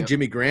 I think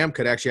Jimmy Graham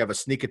could actually have a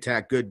sneak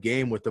attack good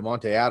game with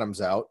Devontae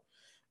Adams out.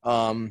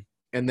 And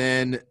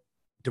then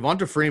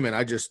Devonta Freeman,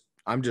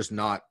 I'm just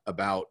not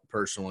about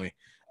personally.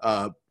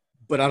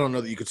 But I don't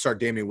know that you could start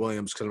Damian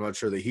Williams because I'm not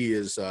sure that he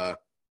is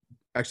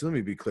actually, let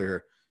me be clear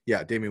here.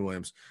 Yeah, Damian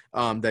Williams,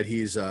 that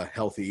he's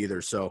healthy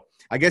either. So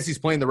I guess he's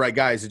playing the right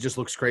guys. It just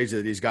looks crazy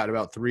that he's got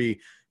about 3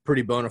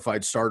 pretty bona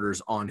fide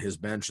starters on his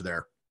bench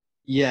there.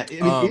 Yeah,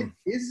 I mean,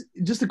 is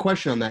just a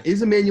question on that.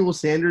 Is Emmanuel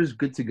Sanders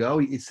good to go?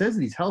 It says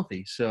that he's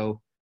healthy,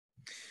 so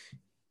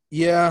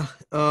yeah.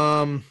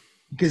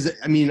 Because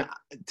I mean,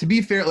 to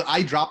be fair,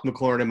 I dropped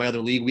McLaurin in my other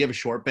league. We have a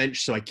short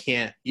bench, so I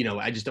can't.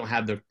 I just don't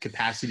have the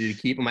capacity to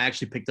keep him. I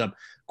actually picked up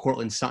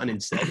Cortland Sutton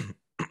instead.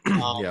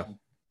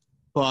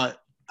 But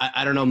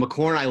I don't know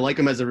McLaurin. I like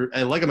him as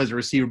a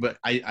receiver, but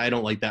I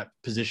don't like that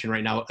position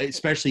right now,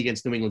 especially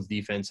against New England's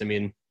defense. I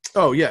mean.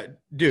 Oh, yeah,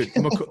 dude.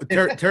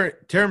 Terry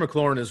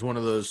McLaurin is one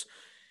of those.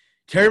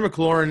 Terry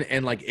McLaurin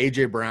and like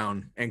A.J.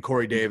 Brown and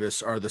Corey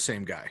Davis are the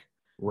same guy.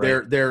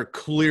 Right. They're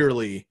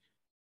clearly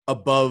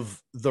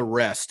above the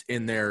rest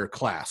in their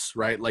class,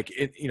 right? Like,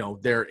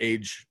 their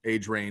age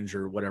range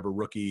or whatever,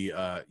 rookie,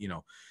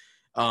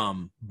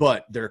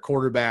 but their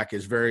quarterback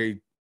is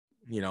very,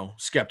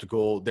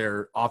 skeptical.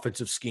 Their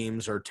offensive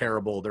schemes are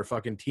terrible. Their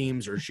fucking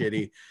teams are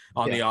shitty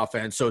on the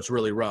offense, so it's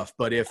really rough.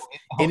 But if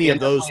any of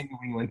those –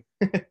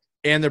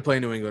 and they're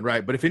playing New England,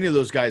 right? But if any of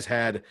those guys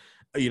had,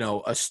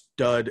 a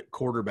stud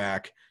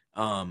quarterback,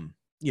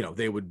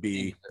 they would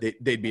be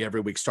they'd be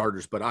every week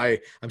starters. But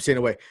I'm staying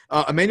away.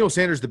 Emmanuel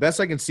Sanders, the best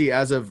I can see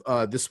as of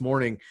this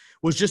morning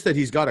was just that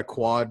he's got a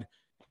quad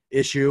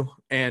issue,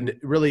 and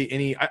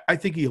really I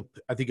think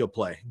he'll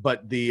play.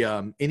 But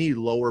the any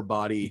lower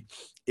body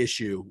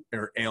issue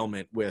or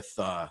ailment with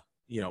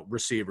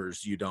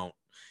receivers, you don't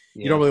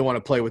really want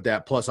to play with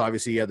that. Plus,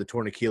 obviously, he had the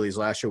torn Achilles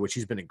last year, which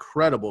he's been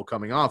incredible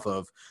coming off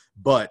of.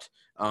 But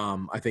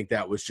I think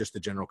that was just the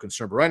general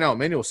concern. But right now,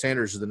 Emmanuel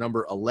Sanders is the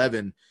number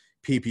 11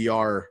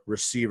 PPR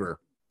receiver.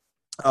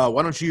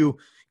 Why don't you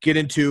get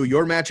into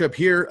your matchup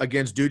here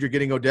against Dude You're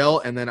Getting Odell,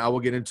 and then I will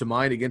get into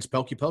mine against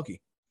Pelkey Pelkey.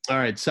 All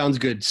right, sounds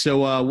good.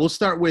 So we'll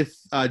start with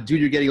Dude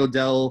You're Getting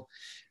Odell.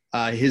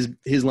 His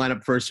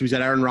lineup first. So he's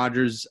got Aaron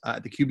Rodgers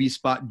at the QB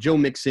spot, Joe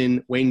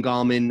Mixon, Wayne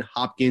Gallman,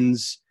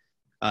 Hopkins.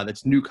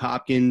 That's Nuke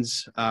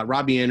Hopkins,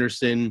 Robbie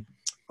Anderson,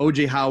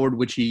 O.J. Howard,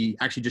 which he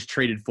actually just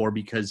traded for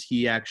because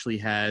he actually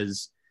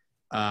has,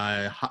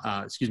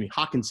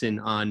 Hawkinson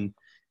on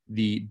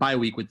the bye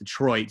week with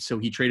Detroit. So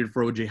he traded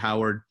for O.J.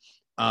 Howard.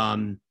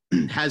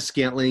 Has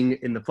Scantling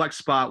in the flex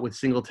spot with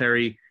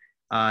Singletary,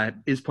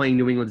 is playing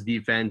New England's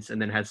defense,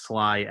 and then has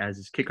Sly as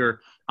his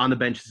kicker. On the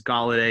bench is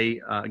Galladay,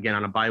 again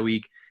on a bye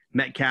week.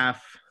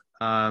 Metcalf,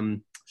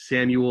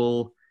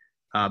 Samuel,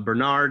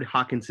 Bernard,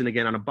 Hawkinson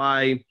again on a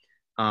bye.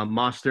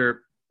 Mostert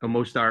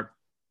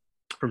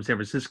from San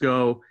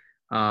Francisco.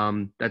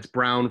 That's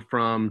Brown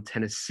from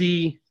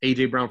Tennessee,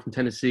 A.J. Brown from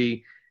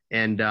Tennessee,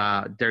 and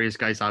Darius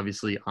Geis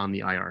obviously on the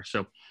IR.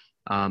 So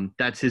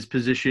that's his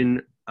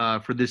position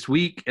for this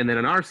week. And then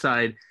on our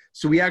side,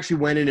 so we actually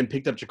went in and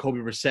picked up Jacoby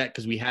Brissett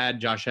because we had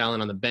Josh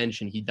Allen on the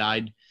bench and he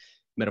died,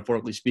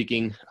 metaphorically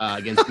speaking,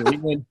 against New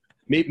England.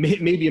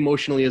 Maybe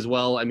emotionally as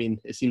well. I mean,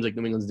 it seems like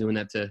New England's doing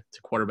that to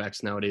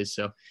quarterbacks nowadays.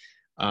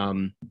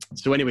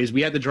 So anyways,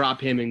 we had to drop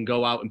him and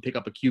go out and pick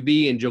up a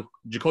QB, and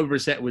Jacoby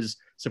Brissett was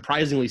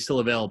surprisingly still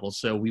available.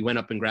 So we went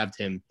up and grabbed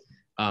him,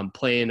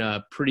 playing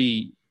a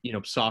pretty,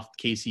 soft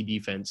KC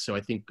defense. So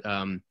I think,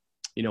 I'm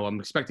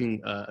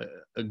expecting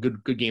a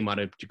good game out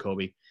of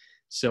Jacoby.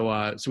 So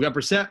we got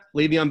Brissett,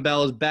 Le'Veon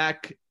Bell is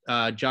back,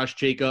 Josh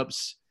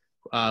Jacobs,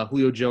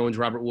 Julio Jones,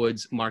 Robert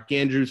Woods, Mark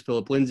Andrews,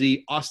 Phillip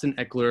Lindsay, Austin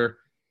Eckler,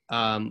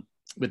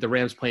 with the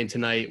Rams playing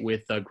tonight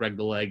with Greg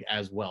the Leg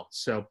as well.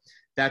 So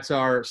that's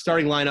our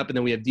starting lineup, and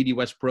then we have D.D.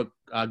 Westbrook,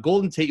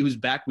 Golden Tate, who's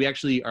back. We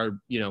actually are,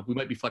 we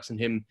might be flexing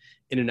him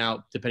in and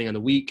out depending on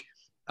the week.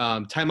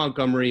 Ty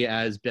Montgomery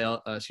as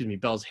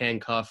Bell's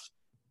handcuff.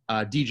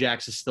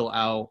 D-Jax is still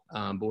out,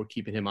 but we're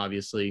keeping him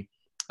obviously.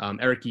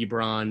 Eric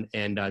Ebron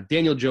and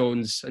Daniel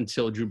Jones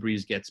until Drew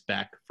Brees gets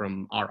back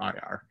from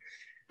RIR.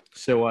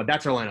 So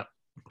that's our lineup.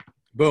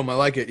 Boom, I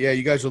like it. Yeah,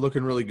 you guys are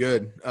looking really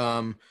good.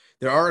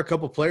 There are a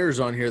couple players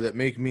on here that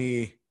make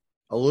me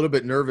a little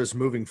bit nervous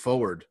moving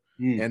forward.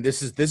 And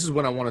this is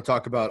when I want to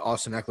talk about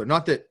Austin Eckler.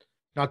 Not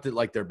that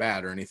like they're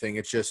bad or anything.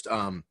 It's just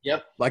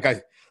like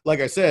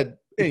I said,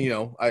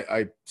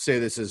 I say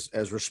this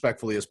as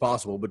respectfully as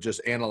possible, but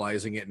just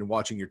analyzing it and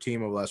watching your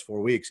team over the last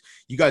 4 weeks,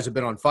 you guys have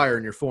been on fire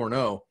and you're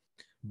 4-0.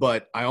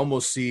 But I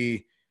almost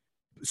see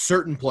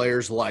certain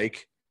players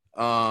like,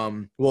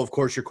 of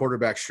course, your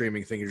quarterback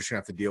streaming thing, you're just gonna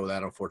have to deal with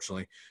that,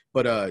 unfortunately.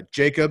 But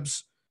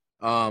Jacobs,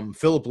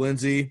 Phillip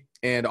Lindsay,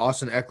 and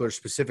Austin Eckler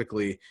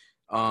specifically,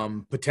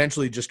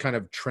 potentially just kind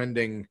of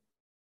trending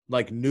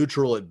like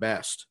neutral at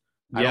best.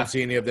 I don't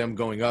see any of them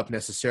going up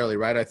necessarily,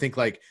 right? I think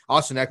like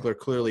Austin Eckler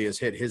clearly has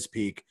hit his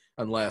peak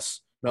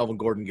unless Melvin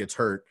Gordon gets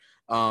hurt.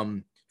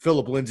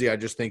 Phillip Lindsay, I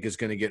just think, is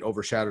going to get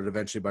overshadowed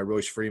eventually by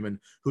Royce Freeman,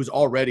 who's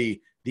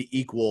already the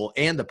equal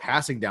and the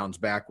passing downs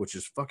back, which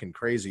is fucking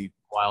crazy.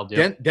 Wild,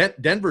 yeah.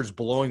 Denver's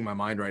blowing my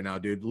mind right now,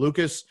 dude.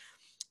 Lucas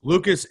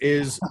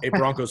is a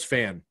Broncos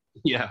fan.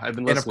 Yeah, I've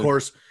been listening.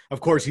 And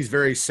of course, he's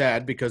very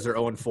sad because they're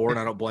 0-4, and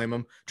I don't blame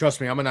him.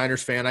 Trust me, I'm a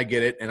Niners fan. I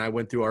get it, and I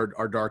went through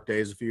our dark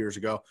days a few years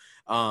ago.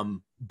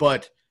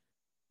 But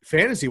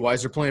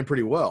fantasy-wise, they're playing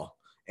pretty well,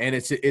 and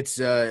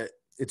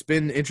it's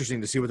been interesting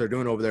to see what they're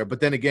doing over there.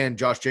 But then again,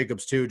 Josh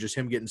Jacobs too, just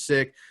him getting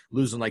sick,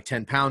 losing like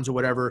 10 pounds or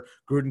whatever.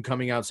 Gruden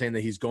coming out saying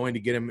that he's going to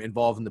get him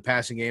involved in the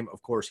passing game.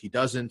 Of course, he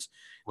doesn't.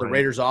 The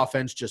Raiders'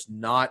 offense just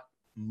not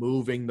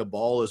moving the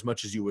ball as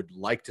much as you would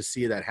like to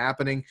see that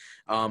happening.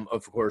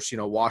 Of course,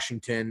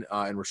 Washington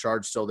and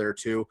Rashard's still there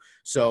too.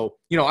 So,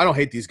 I don't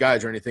hate these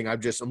guys or anything. I'm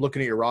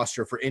looking at your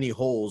roster for any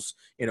holes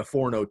in a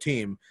 4-0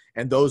 team.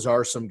 And those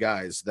are some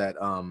guys that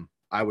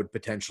I would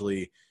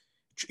potentially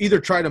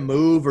either try to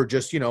move or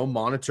just,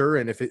 monitor.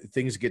 And if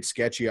things get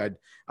sketchy,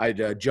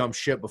 I'd jump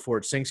ship before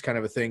it sinks, kind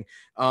of a thing.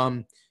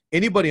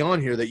 Anybody on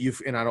here that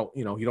and I don't,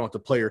 you don't have to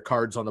play your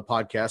cards on the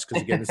podcast,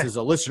 because again, this is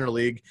a listener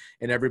league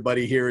and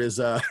everybody here is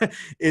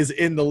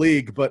in the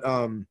league. But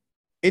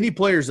any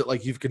players that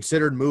like you've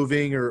considered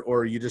moving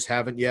or you just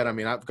haven't yet? I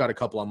mean, I've got a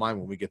couple on mine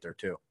when we get there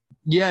too.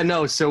 Yeah,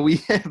 no. So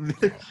we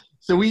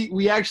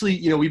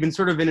actually, we've been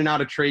sort of in and out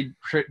of trade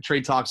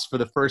talks for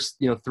the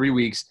first, 3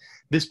 weeks.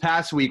 This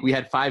past week, we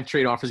had 5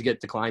 trade offers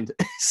get declined.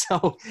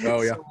 So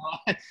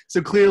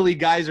clearly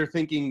guys are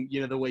thinking,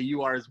 the way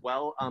you are as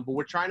well. But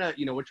we're trying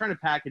to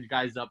package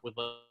guys up with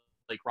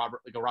like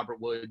a Robert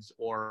Woods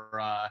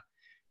or,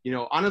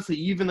 honestly,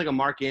 even like a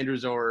Mark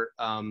Andrews or,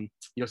 some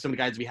of the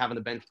guys we have on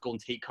the bench with Golden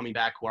Tate coming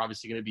back, who are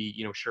obviously going to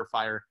be,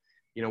 surefire,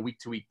 week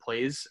to week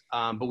plays.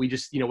 But we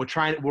just,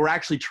 we're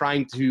actually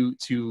trying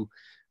to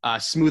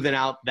smoothing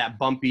out that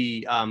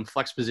bumpy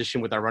flex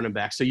position with our running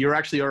back. So you're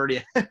actually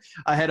already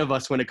ahead of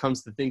us when it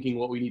comes to thinking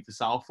what we need to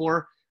solve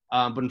for.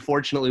 But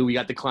unfortunately, we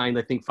got declined,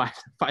 I think,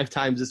 five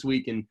times this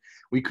week, and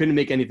we couldn't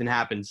make anything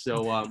happen.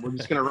 So we're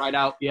just going to ride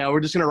out. Yeah,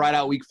 we're just going to ride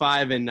out week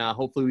 5, and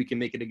hopefully we can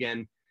make it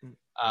again.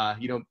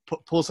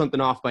 Pull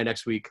something off by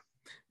next week.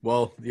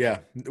 Well, yeah,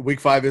 week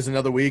 5 is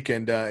another week,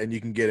 and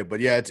you can get it. But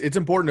yeah, it's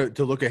important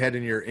to look ahead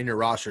in your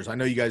rosters. I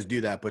know you guys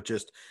do that, but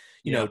just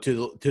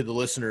to the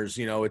listeners,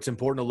 it's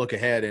important to look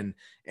ahead and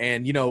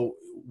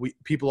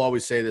people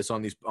always say this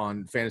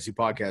on fantasy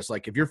podcasts,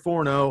 like if you're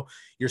 4-0,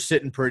 you're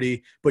sitting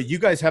pretty, but you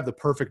guys have the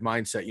perfect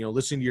mindset.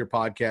 Listening to your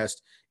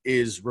podcast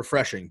is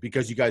refreshing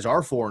because you guys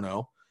are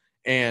 4-0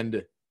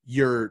 and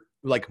you're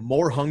like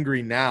more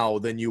hungry now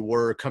than you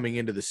were coming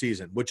into the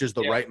season, which is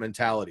the right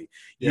mentality.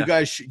 You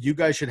guys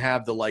should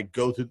have the like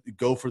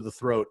go for the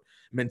throat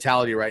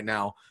mentality right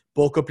now.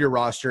 Bulk up your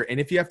roster,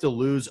 and if you have to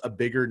lose a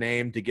bigger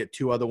name to get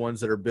 2 other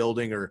ones that are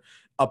building or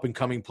up and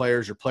coming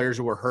players or players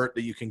who were hurt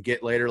that you can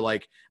get later,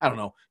 like I don't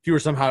know, if you were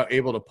somehow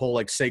able to pull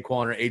like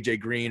Saquon or AJ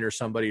Green or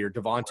somebody or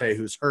Devontae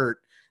who's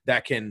hurt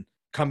that can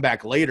come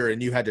back later,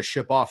 and you had to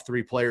ship off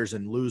 3 players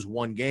and lose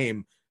 1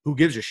 game, who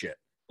gives a shit?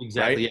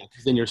 Exactly. Right? Yeah.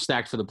 Because then you're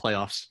stacked for the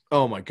playoffs.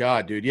 Oh my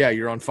God, dude. Yeah,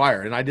 you're on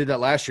fire. And I did that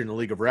last year in the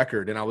League of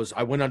Record, and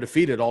I went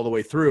undefeated all the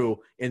way through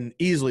in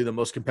easily the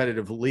most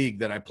competitive league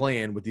that I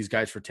play in with these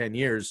guys for 10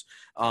 years.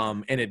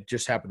 And it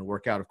just happened to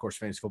work out. Of course,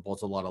 fantasy football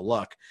is a lot of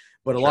luck,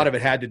 but a lot of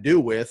it had to do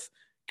with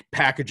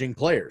packaging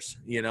players,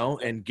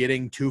 and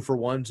getting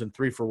 2-for-1s and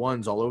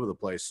 3-for-1s all over the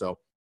place. So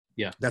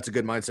yeah, that's a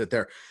good mindset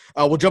there.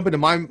 We'll jump into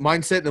my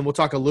mindset, and then we'll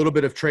talk a little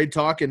bit of trade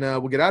talk, and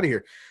we'll get out of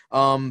here.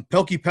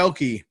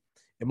 Pelkey.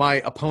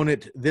 My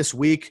opponent this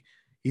week,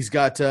 he's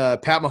got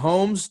Pat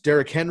Mahomes,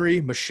 Derrick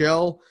Henry,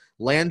 Michelle,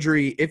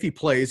 Landry. If he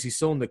plays, he's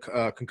still in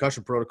the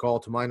concussion protocol,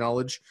 to my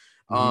knowledge.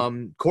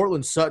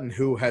 Cortland Sutton,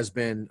 who has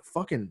been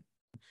fucking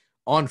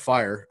on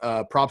fire.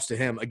 Props to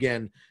him.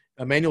 Again,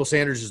 Emmanuel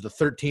Sanders is the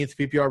 13th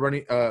PPR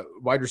running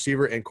wide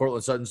receiver, and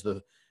Cortland Sutton's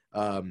the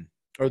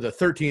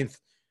 13th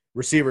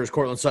receiver is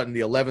Cortland Sutton.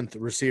 The 11th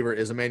receiver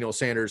is Emmanuel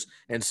Sanders,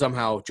 and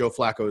somehow Joe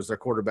Flacco is their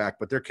quarterback,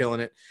 but they're killing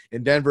it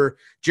in Denver.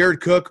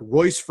 Jared Cook,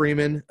 Royce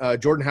Freeman,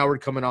 Jordan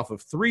Howard coming off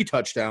of 3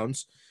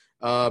 touchdowns.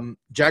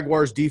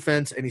 Jaguars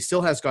defense, and he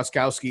still has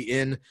Gostkowski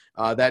in.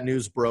 That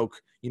news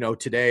broke,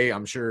 today.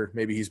 I'm sure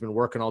maybe he's been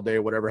working all day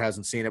or whatever,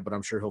 hasn't seen it, but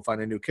I'm sure he'll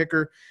find a new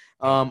kicker.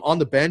 On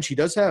the bench, he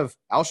does have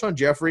Alshon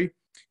Jeffrey,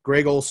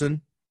 Greg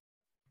Olsen,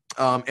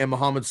 and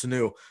Mohamed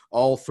Sanu,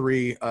 all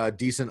 3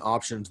 decent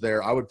options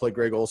there. I would play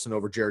Greg Olsen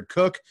over Jared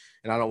Cook,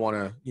 and I don't want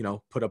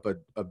to, put up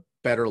a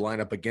better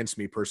lineup against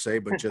me per se,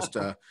 but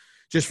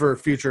just for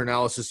future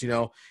analysis,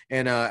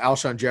 and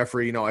Alshon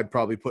Jeffrey, I'd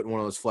probably put in one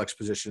of those flex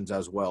positions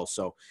as well.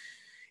 So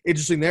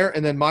interesting there.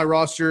 And then my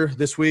roster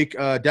this week,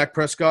 Dak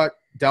Prescott,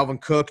 Dalvin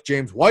Cook,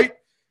 James White,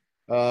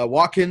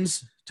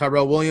 Watkins,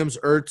 Tyrell Williams,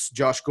 Ertz,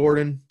 Josh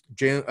Gordon,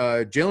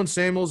 Jalen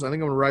Samuels. I think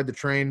I'm going to ride the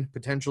train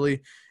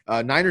potentially.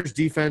 Niners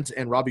defense,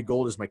 and Robbie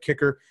Gould is my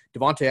kicker.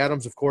 Devontae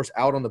Adams, of course,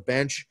 out on the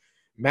bench.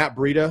 Matt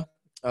Breida,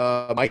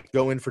 might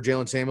go in for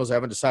Jalen Samuels. I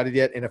haven't decided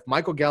yet. And if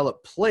Michael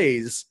Gallup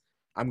plays,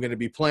 I'm going to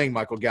be playing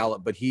Michael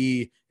Gallup, but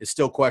he is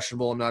still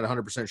questionable. I'm not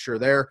 100% sure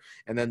there.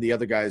 And then the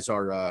other guys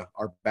are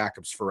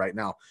backups for right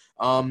now.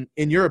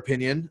 In your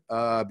opinion,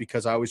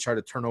 because I always try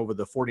to turn over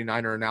the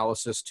 49er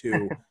analysis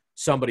to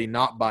somebody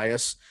not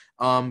biased,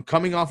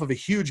 coming off of a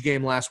huge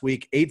game last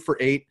week, 8 for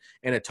 8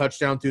 and a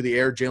touchdown through the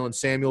air, Jalen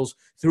Samuels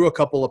threw a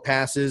couple of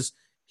passes.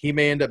 He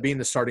may end up being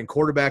the starting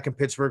quarterback in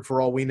Pittsburgh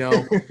for all we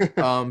know.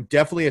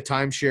 Definitely a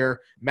timeshare.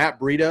 Matt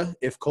Breida,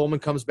 if Coleman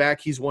comes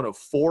back, he's one of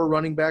 4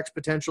 running backs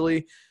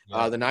potentially.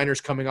 Yeah. The Niners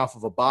coming off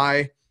of a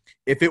bye.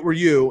 If it were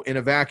you in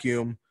a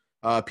vacuum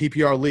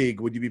PPR league,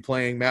 would you be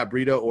playing Matt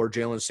Breida or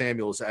Jalen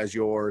Samuels as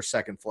your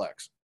second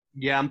flex?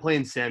 Yeah, I'm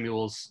playing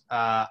Samuels.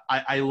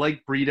 I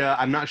like Breida.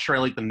 I'm not sure I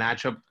like the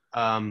matchup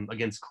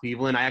against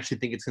Cleveland. I actually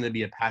think it's going to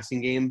be a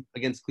passing game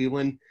against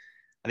Cleveland.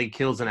 I think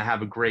Kittle's going to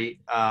have a great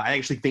I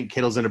actually think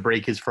Kittle's going to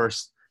break his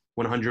first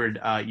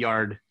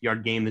 100-yard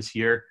game this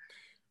year.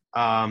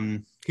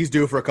 He's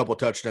due for a couple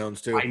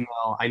touchdowns too.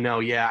 I know.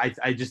 Yeah,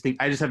 I just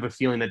have a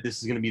feeling that this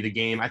is going to be the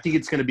game. I think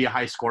it's going to be a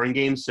high-scoring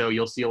game, so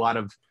you'll see a lot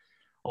of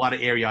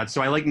air yards.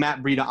 So I like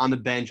Matt Breida on the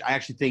bench. I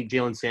actually think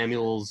Jalen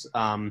Samuels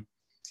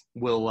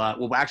will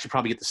actually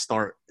probably get the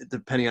start,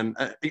 depending on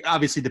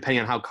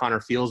how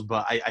Connor feels.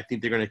 But I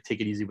think they're going to take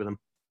it easy with him,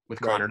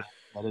 with Connor.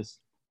 That is.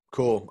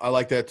 Cool. I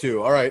like that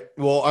too. All right.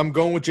 Well, I'm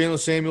going with Jalen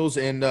Samuels,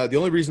 and the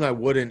only reason I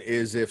wouldn't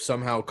is if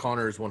somehow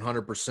Connor is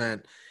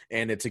 100%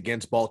 and it's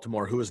against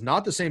Baltimore, who is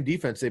not the same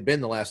defense they've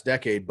been the last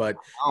decade, but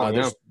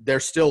they're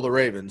still the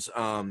Ravens.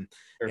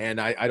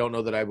 And I don't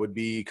know that I would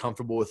be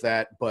comfortable with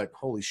that, but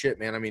holy shit,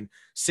 man. I mean,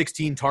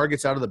 16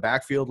 targets out of the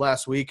backfield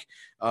last week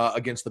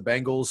against the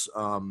Bengals.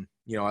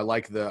 I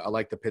like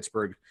the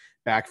Pittsburgh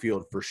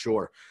backfield for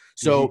sure.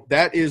 So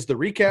that is the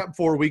recap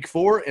for week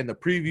 4 and the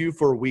preview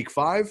for week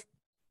 5.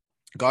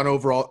 Gone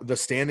over all the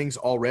standings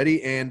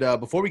already. And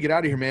before we get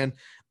out of here, man,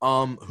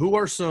 who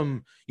are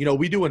some,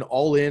 we do an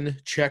all-in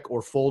check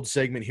or fold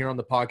segment here on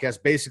the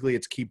podcast. Basically,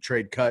 it's keep,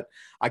 trade, cut.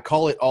 I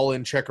call it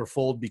all-in check or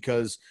fold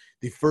because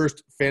the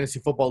first fantasy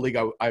football league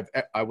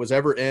I was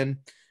ever in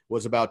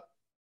was about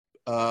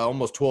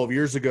almost 12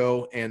 years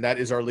ago, and that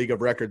is our league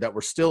of record that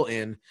we're still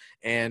in.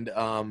 And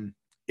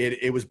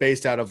it was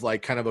based out of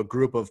like kind of a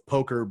group of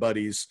poker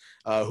buddies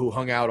who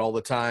hung out all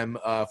the time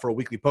for a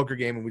weekly poker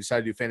game, and we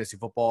decided to do fantasy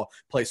football,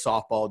 play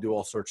softball, do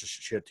all sorts of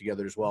shit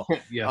together as well.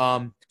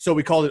 Yeah. So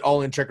we called it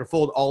all in, check or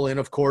fold. All in,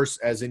 of course,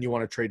 as in you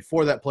want to trade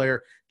for that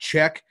player.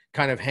 Check,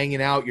 kind of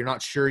hanging out. You're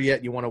not sure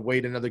yet. You want to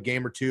wait another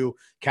game or two,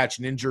 catch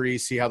an injury,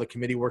 see how the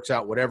committee works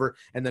out, whatever.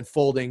 And then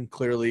folding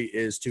clearly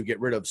is to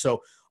get rid of.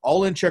 So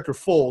all in, check or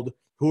fold.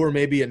 Who are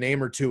maybe a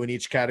name or two in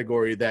each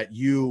category that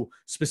you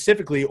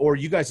specifically or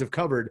you guys have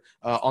covered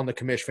on the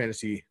Commish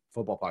Fantasy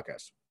Football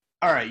Podcast?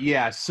 All right,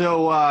 yeah.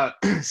 So I'll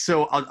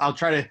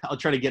try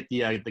to get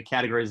the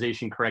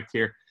categorization correct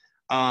here.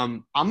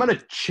 I'm gonna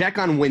check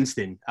on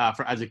Winston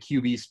as a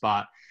QB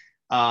spot.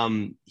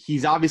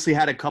 He's obviously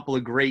had a couple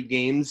of great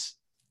games,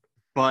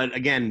 but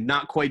again,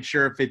 not quite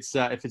sure if it's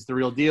the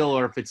real deal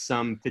or if it's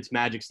some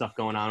Fitzmagic stuff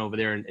going on over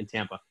there in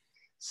Tampa.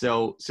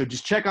 So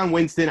just check on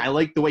Winston. I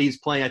like the way he's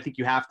playing. I think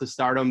you have to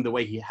start him the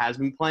way he has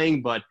been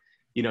playing, but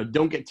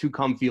don't get too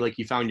comfy like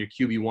you found your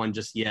QB1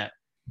 just yet.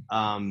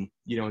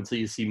 Until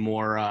you see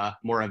more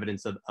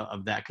evidence of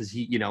that, because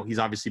he's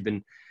obviously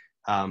been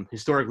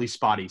historically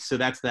spotty. So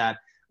that's that.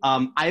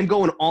 I am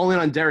going all in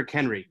on Derrick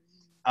Henry.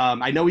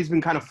 I know he's been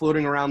kind of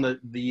floating around the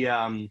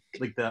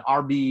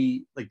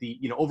RB,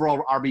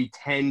 overall RB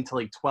 10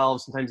 to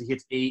 12. Sometimes he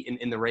hits 8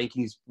 in the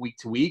rankings week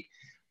to week.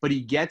 But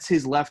he gets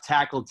his left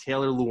tackle,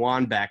 Taylor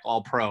Lewan, back,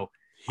 all-pro,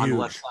 on the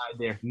left side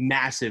there.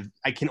 Massive.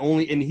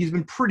 And he's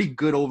been pretty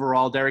good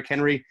overall, Derrick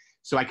Henry,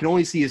 so I can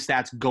only see his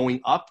stats going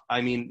up.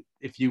 I mean,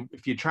 if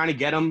you're trying to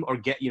get him or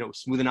get,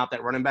 smoothing out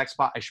that running back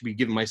spot, I should be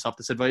giving myself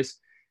this advice.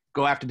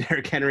 Go after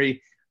Derrick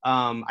Henry.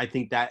 I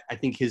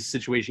think his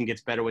situation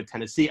gets better with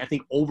Tennessee. I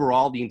think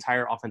overall the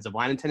entire offensive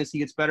line in Tennessee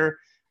gets better.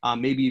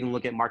 Maybe even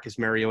look at Marcus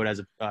Mariota as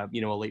a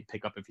late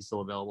pickup if he's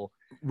still available.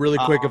 Really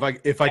quick,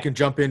 if I can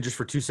jump in just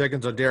for 2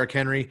 seconds on Derrick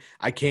Henry.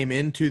 I came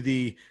into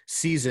the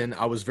season,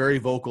 I was very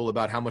vocal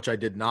about how much I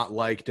did not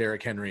like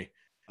Derrick Henry,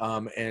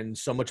 and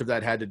so much of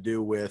that had to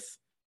do with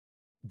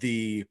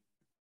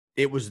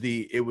it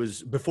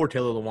was before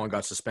Taylor Lewan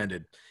got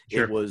suspended.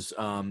 Sure.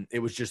 It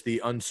was just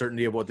the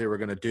uncertainty of what they were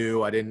going to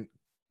do. I didn't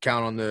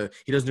count on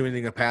he doesn't do anything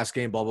in the pass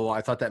game, blah, blah, blah.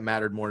 I thought that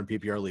mattered more in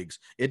PPR leagues.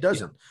 It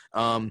doesn't.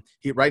 Yeah.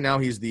 Right now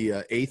he's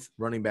the 8th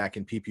running back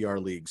in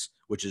PPR leagues,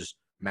 which is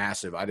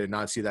massive. I did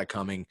not see that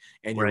coming.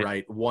 And you're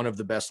right. One of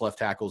the best left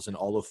tackles in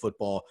all of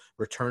football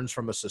returns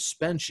from a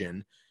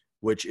suspension,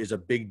 which is a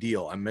big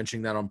deal. I'm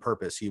mentioning that on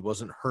purpose. He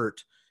wasn't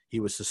hurt. He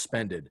was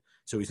suspended.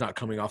 So he's not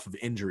coming off of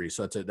injury.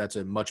 So that's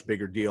a much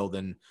bigger deal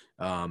than,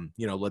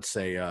 let's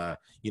say,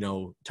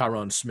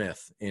 Tyron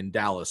Smith in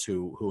Dallas,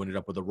 who ended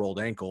up with a rolled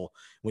ankle.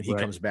 When he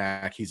comes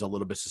back, he's a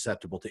little bit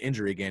susceptible to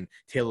injury again.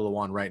 Taylor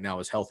Lewan right now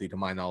is healthy to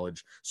my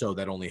knowledge. So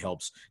that only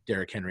helps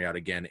Derrick Henry out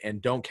again.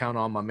 And don't count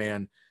on my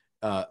man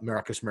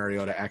Marcus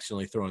Mariota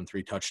accidentally throwing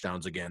 3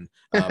 touchdowns again,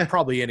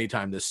 probably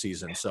anytime this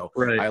season. So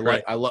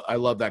I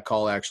love that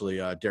call, actually,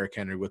 Derrick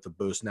Henry with the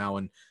boost now.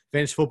 And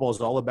fantasy football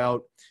is all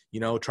about,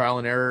 trial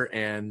and error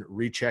and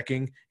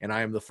rechecking. And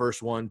I am the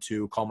first one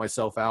to call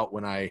myself out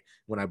when I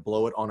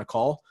blow it on a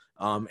call.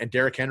 And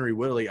Derrick Henry,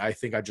 really, I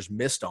think I just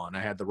missed on.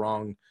 I had the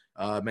wrong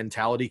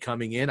mentality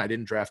coming in. I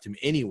didn't draft him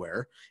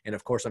anywhere. And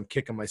of course I'm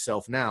kicking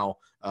myself now.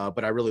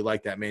 But I really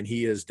like that, man.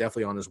 He is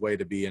definitely on his way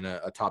to being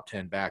a top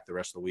 10 back the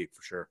rest of the week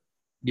for sure.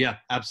 Yeah,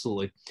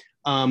 absolutely.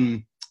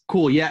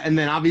 Cool. Yeah. And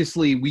then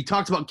obviously we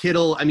talked about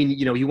Kittle. I mean,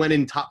 he went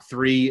in top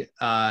 3,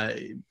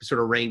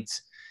 sort of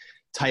ranked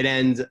tight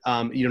end.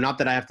 Not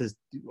that I have to,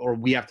 or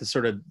we have to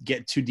sort of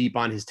get too deep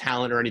on his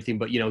talent or anything,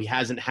 but, he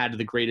hasn't had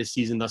the greatest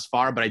season thus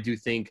far, but I do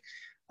think,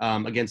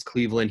 against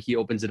Cleveland, he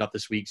opens it up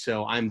this week.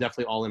 So I'm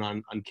definitely all in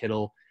on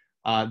Kittle.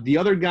 The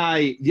other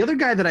guy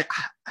that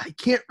I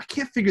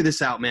can't figure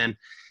this out, man,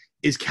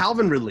 is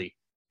Calvin Ridley.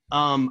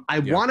 I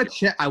want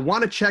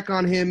to check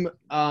on him.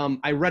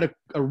 I read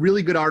a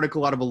really good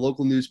article out of a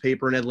local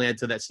newspaper in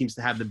Atlanta that seems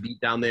to have the beat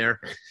down there.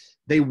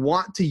 They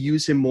want to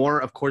use him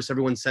more. Of course,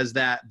 everyone says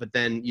that, but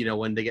then,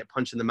 when they get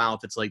punched in the mouth,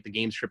 it's like the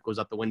game script goes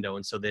out the window.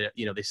 And so they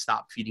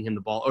stop feeding him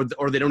the ball,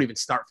 or they don't even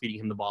start feeding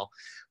him the ball.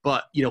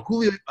 But,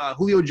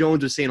 Julio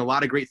Jones was saying a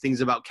lot of great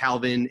things about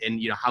Calvin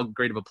and, how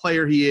great of a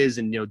player he is,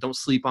 and, don't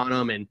sleep on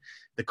him. And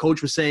the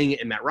coach was saying it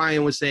and Matt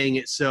Ryan was saying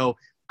it. So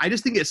I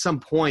just think at some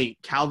point,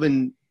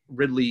 Calvin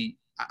Ridley,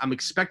 I'm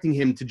expecting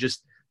him to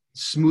just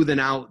smoothen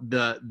out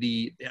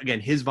again,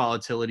 his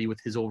volatility with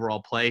his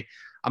overall play.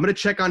 I'm going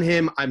to check on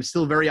him. I'm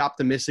still very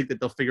optimistic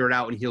that they'll figure it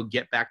out and he'll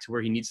get back to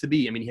where he needs to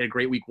be. I mean, he had a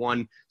great week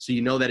 1,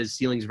 so that his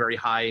ceiling is very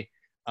high.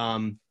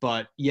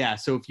 But yeah,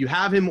 so if you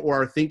have him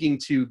or are thinking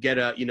to get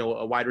a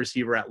wide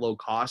receiver at low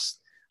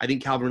cost, I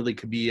think Calvin Ridley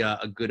could be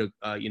a good,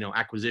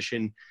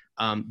 acquisition.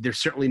 They're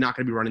certainly not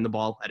going to be running the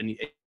ball at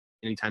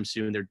anytime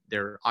soon.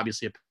 They're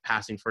obviously a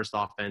passing first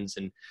offense.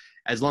 And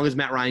as long as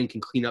Matt Ryan can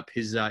clean up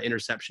his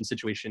interception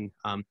situation,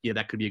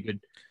 that could be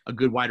a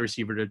good wide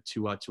receiver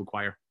to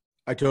acquire.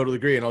 I totally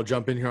agree, and I'll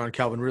jump in here on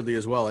Calvin Ridley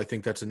as well. I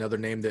think that's another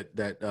name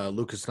that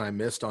Lucas and I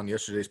missed on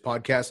yesterday's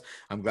podcast.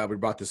 I'm glad we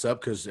brought this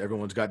up because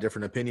everyone's got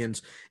different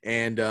opinions.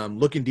 And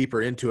looking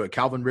deeper into it,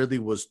 Calvin Ridley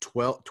was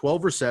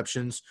 12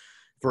 receptions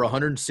for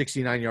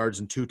 169 yards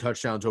and 2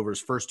 touchdowns over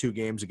his first 2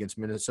 games against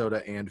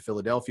Minnesota and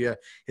Philadelphia.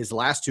 His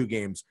last 2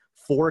 games,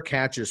 4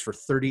 catches for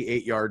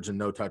 38 yards and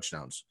no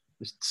touchdowns.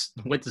 Just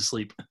went to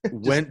sleep.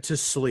 Went to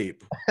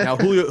sleep. Now,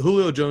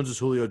 Julio Jones is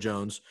Julio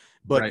Jones.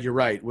 But right. You're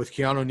right. With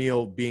Keanu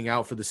Neal being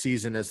out for the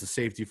season as the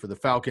safety for the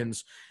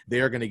Falcons, they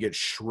are going to get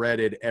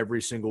shredded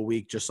every single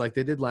week, just like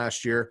they did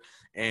last year.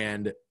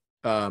 And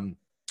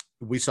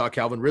we saw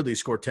Calvin Ridley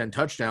score 10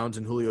 touchdowns,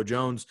 and Julio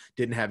Jones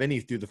didn't have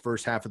any through the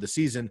first half of the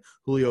season.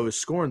 Julio is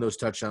scoring those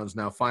touchdowns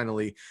now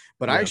finally.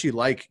 But I actually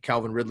like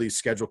Calvin Ridley's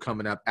schedule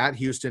coming up at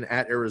Houston,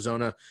 at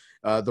Arizona.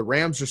 The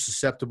Rams are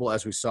susceptible,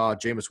 as we saw.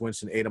 Jameis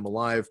Winston ate them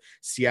alive.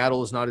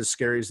 Seattle is not as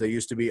scary as they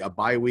used to be. A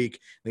bye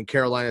week. Then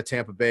Carolina,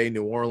 Tampa Bay,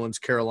 New Orleans,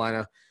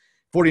 Carolina,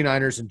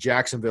 49ers, and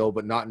Jacksonville,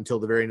 but not until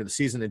the very end of the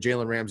season. And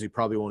Jalen Ramsey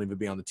probably won't even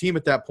be on the team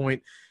at that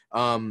point.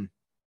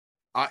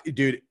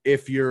 Dude,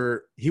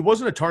 he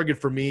wasn't a target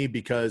for me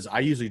because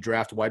I usually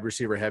draft wide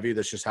receiver heavy.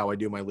 That's just how I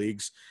do my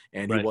leagues.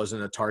 And He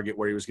wasn't a target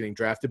where he was getting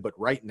drafted. But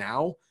right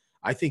now,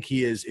 I think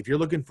he is. If you're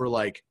looking for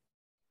I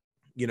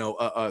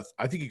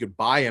think you could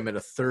buy him at a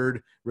 3rd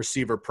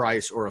receiver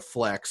price or a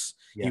flex.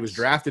 Yes. He was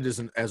drafted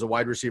as a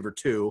wide receiver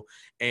 2,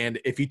 and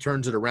if he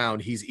turns it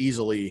around, he's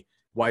easily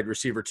wide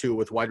receiver 2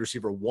 with wide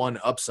receiver 1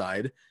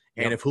 upside.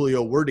 And if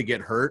Julio were to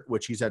get hurt,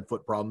 which he's had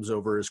foot problems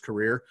over his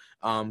career,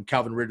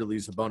 Calvin Ridley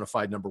is a bona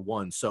fide number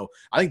 1. So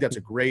I think that's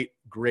a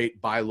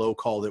great buy low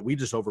call that we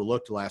just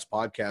overlooked last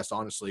podcast,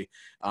 honestly.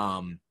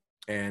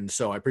 And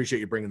so I appreciate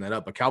you bringing that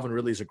up. But Calvin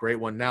Ridley is a great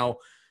one. Now,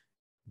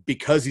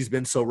 because he's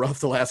been so rough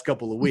the last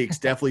couple of weeks,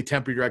 definitely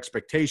temper your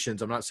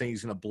expectations. I'm not saying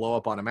he's going to blow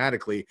up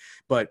automatically,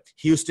 but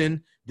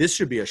Houston, this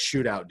should be a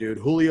shootout, dude.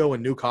 Julio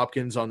and Nuke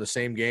Hopkins on the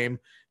same game.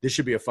 This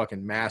should be a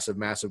fucking massive,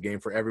 massive game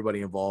for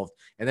everybody involved.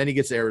 And then he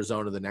gets to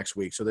Arizona the next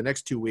week. So the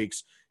next 2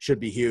 weeks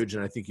should be huge,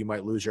 and I think you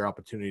might lose your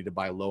opportunity to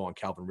buy low on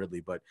Calvin Ridley,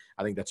 but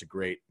I think that's a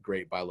great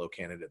buy low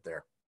candidate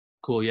there.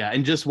 Cool, yeah.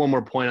 And just one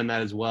more point on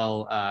that as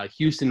well.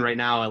 Houston right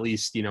now, at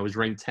least, is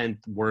ranked 10th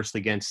worst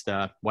against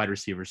wide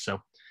receivers.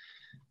 So,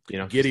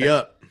 giddy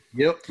up.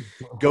 Yep.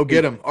 Go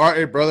get him. All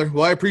right, brother.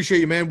 Well, I appreciate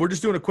you, man. We're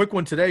just doing a quick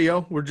one today,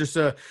 yo. We're just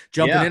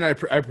jumping in. I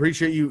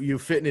appreciate you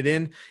fitting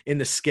it in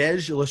the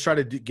schedule. Let's try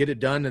to get it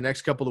done the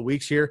next couple of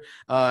weeks here.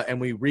 And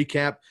we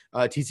recap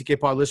TCK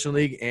Pod Listener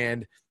League,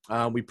 and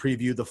we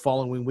preview the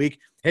following week.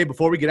 Hey,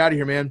 before we get out of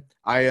here, man,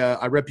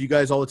 I rep you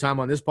guys all the time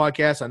on this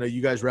podcast. I know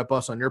you guys rep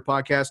us on your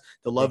podcast.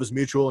 The love is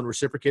mutual and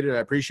reciprocated. I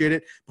appreciate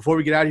it. Before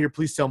we get out of here,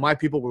 please tell my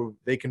people where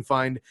they can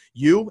find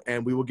you,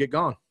 and we will get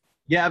gone.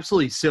 Yeah,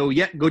 absolutely. So,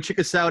 go check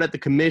us out at the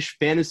Commish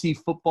Fantasy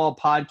Football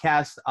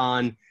Podcast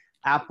on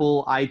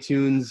Apple,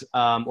 iTunes,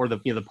 or the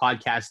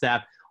podcast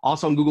app.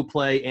 Also on Google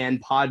Play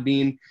and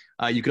Podbean.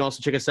 You can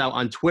also check us out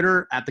on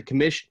Twitter at the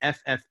Commish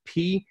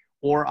FFP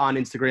or on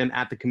Instagram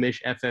at the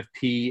Commish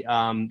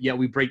FFP.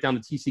 We break down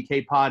the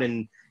TCK pod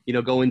and,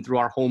 going through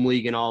our home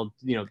league and all,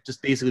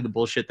 just basically the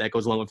bullshit that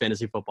goes along with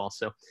fantasy football.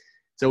 So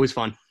it's always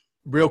fun.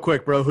 Real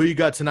quick, bro, who you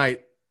got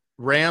tonight?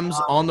 Rams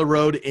on the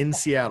road in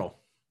Seattle.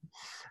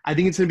 I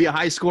think it's going to be a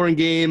high-scoring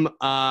game.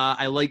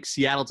 I like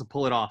Seattle to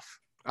pull it off.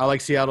 I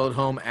like Seattle at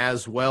home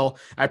as well.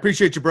 I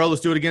appreciate you, bro.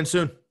 Let's do it again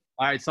soon.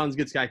 All right, sounds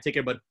good, Sky. Take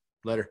care, bud.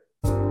 Later.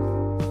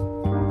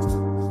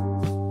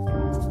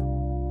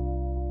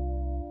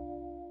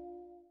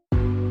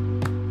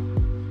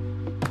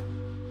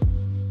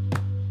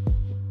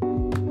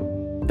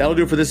 That'll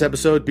do it for this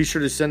episode. Be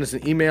sure to send us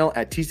an email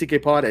at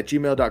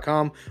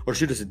tckpod@gmail.com or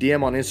shoot us a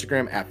DM on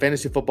Instagram at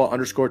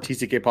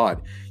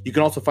fantasyfootball_tckpod. You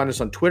can also find us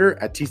on Twitter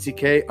at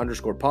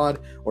tck_pod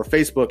or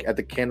Facebook at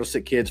the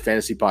Candlestick Kids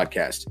Fantasy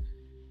Podcast.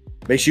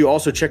 Make sure you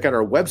also check out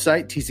our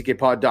website,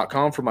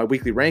 tckpod.com, for my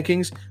weekly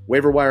rankings,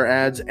 waiver wire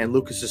ads, and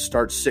Lucas's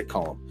start sit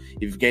column.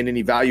 If you've gained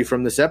any value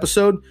from this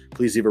episode,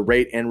 please leave a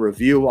rate and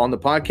review on the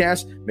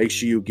podcast. Make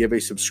sure you give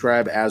a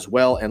subscribe as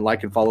well and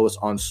like and follow us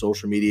on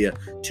social media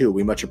too.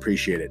 We much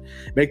appreciate it.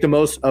 Make the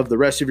most of the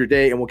rest of your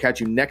day, and we'll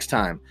catch you next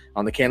time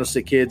on the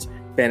Candlestick Kids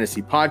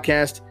Fantasy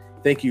Podcast.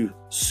 Thank you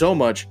so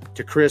much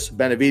to Chris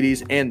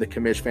Benavides and the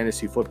Commish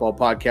Fantasy Football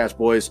Podcast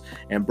boys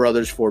and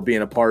brothers for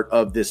being a part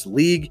of this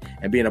league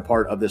and being a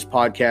part of this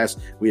podcast.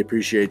 We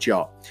appreciate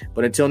y'all.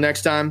 But until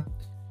next time,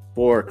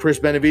 for Chris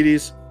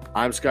Benavides,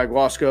 I'm Sky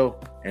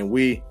Guasco, and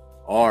we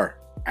are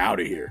out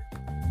of here.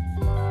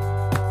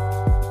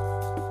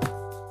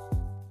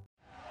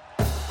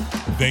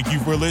 Thank you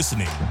for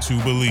listening to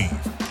Believe.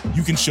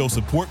 You can show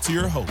support to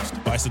your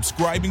host by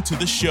subscribing to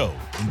the show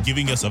and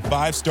giving us a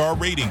 5-star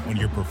rating on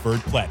your preferred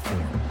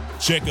platform.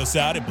 Check us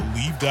out at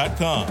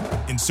Believe.com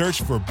and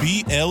search for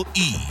BLEAV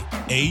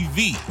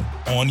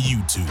on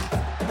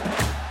YouTube.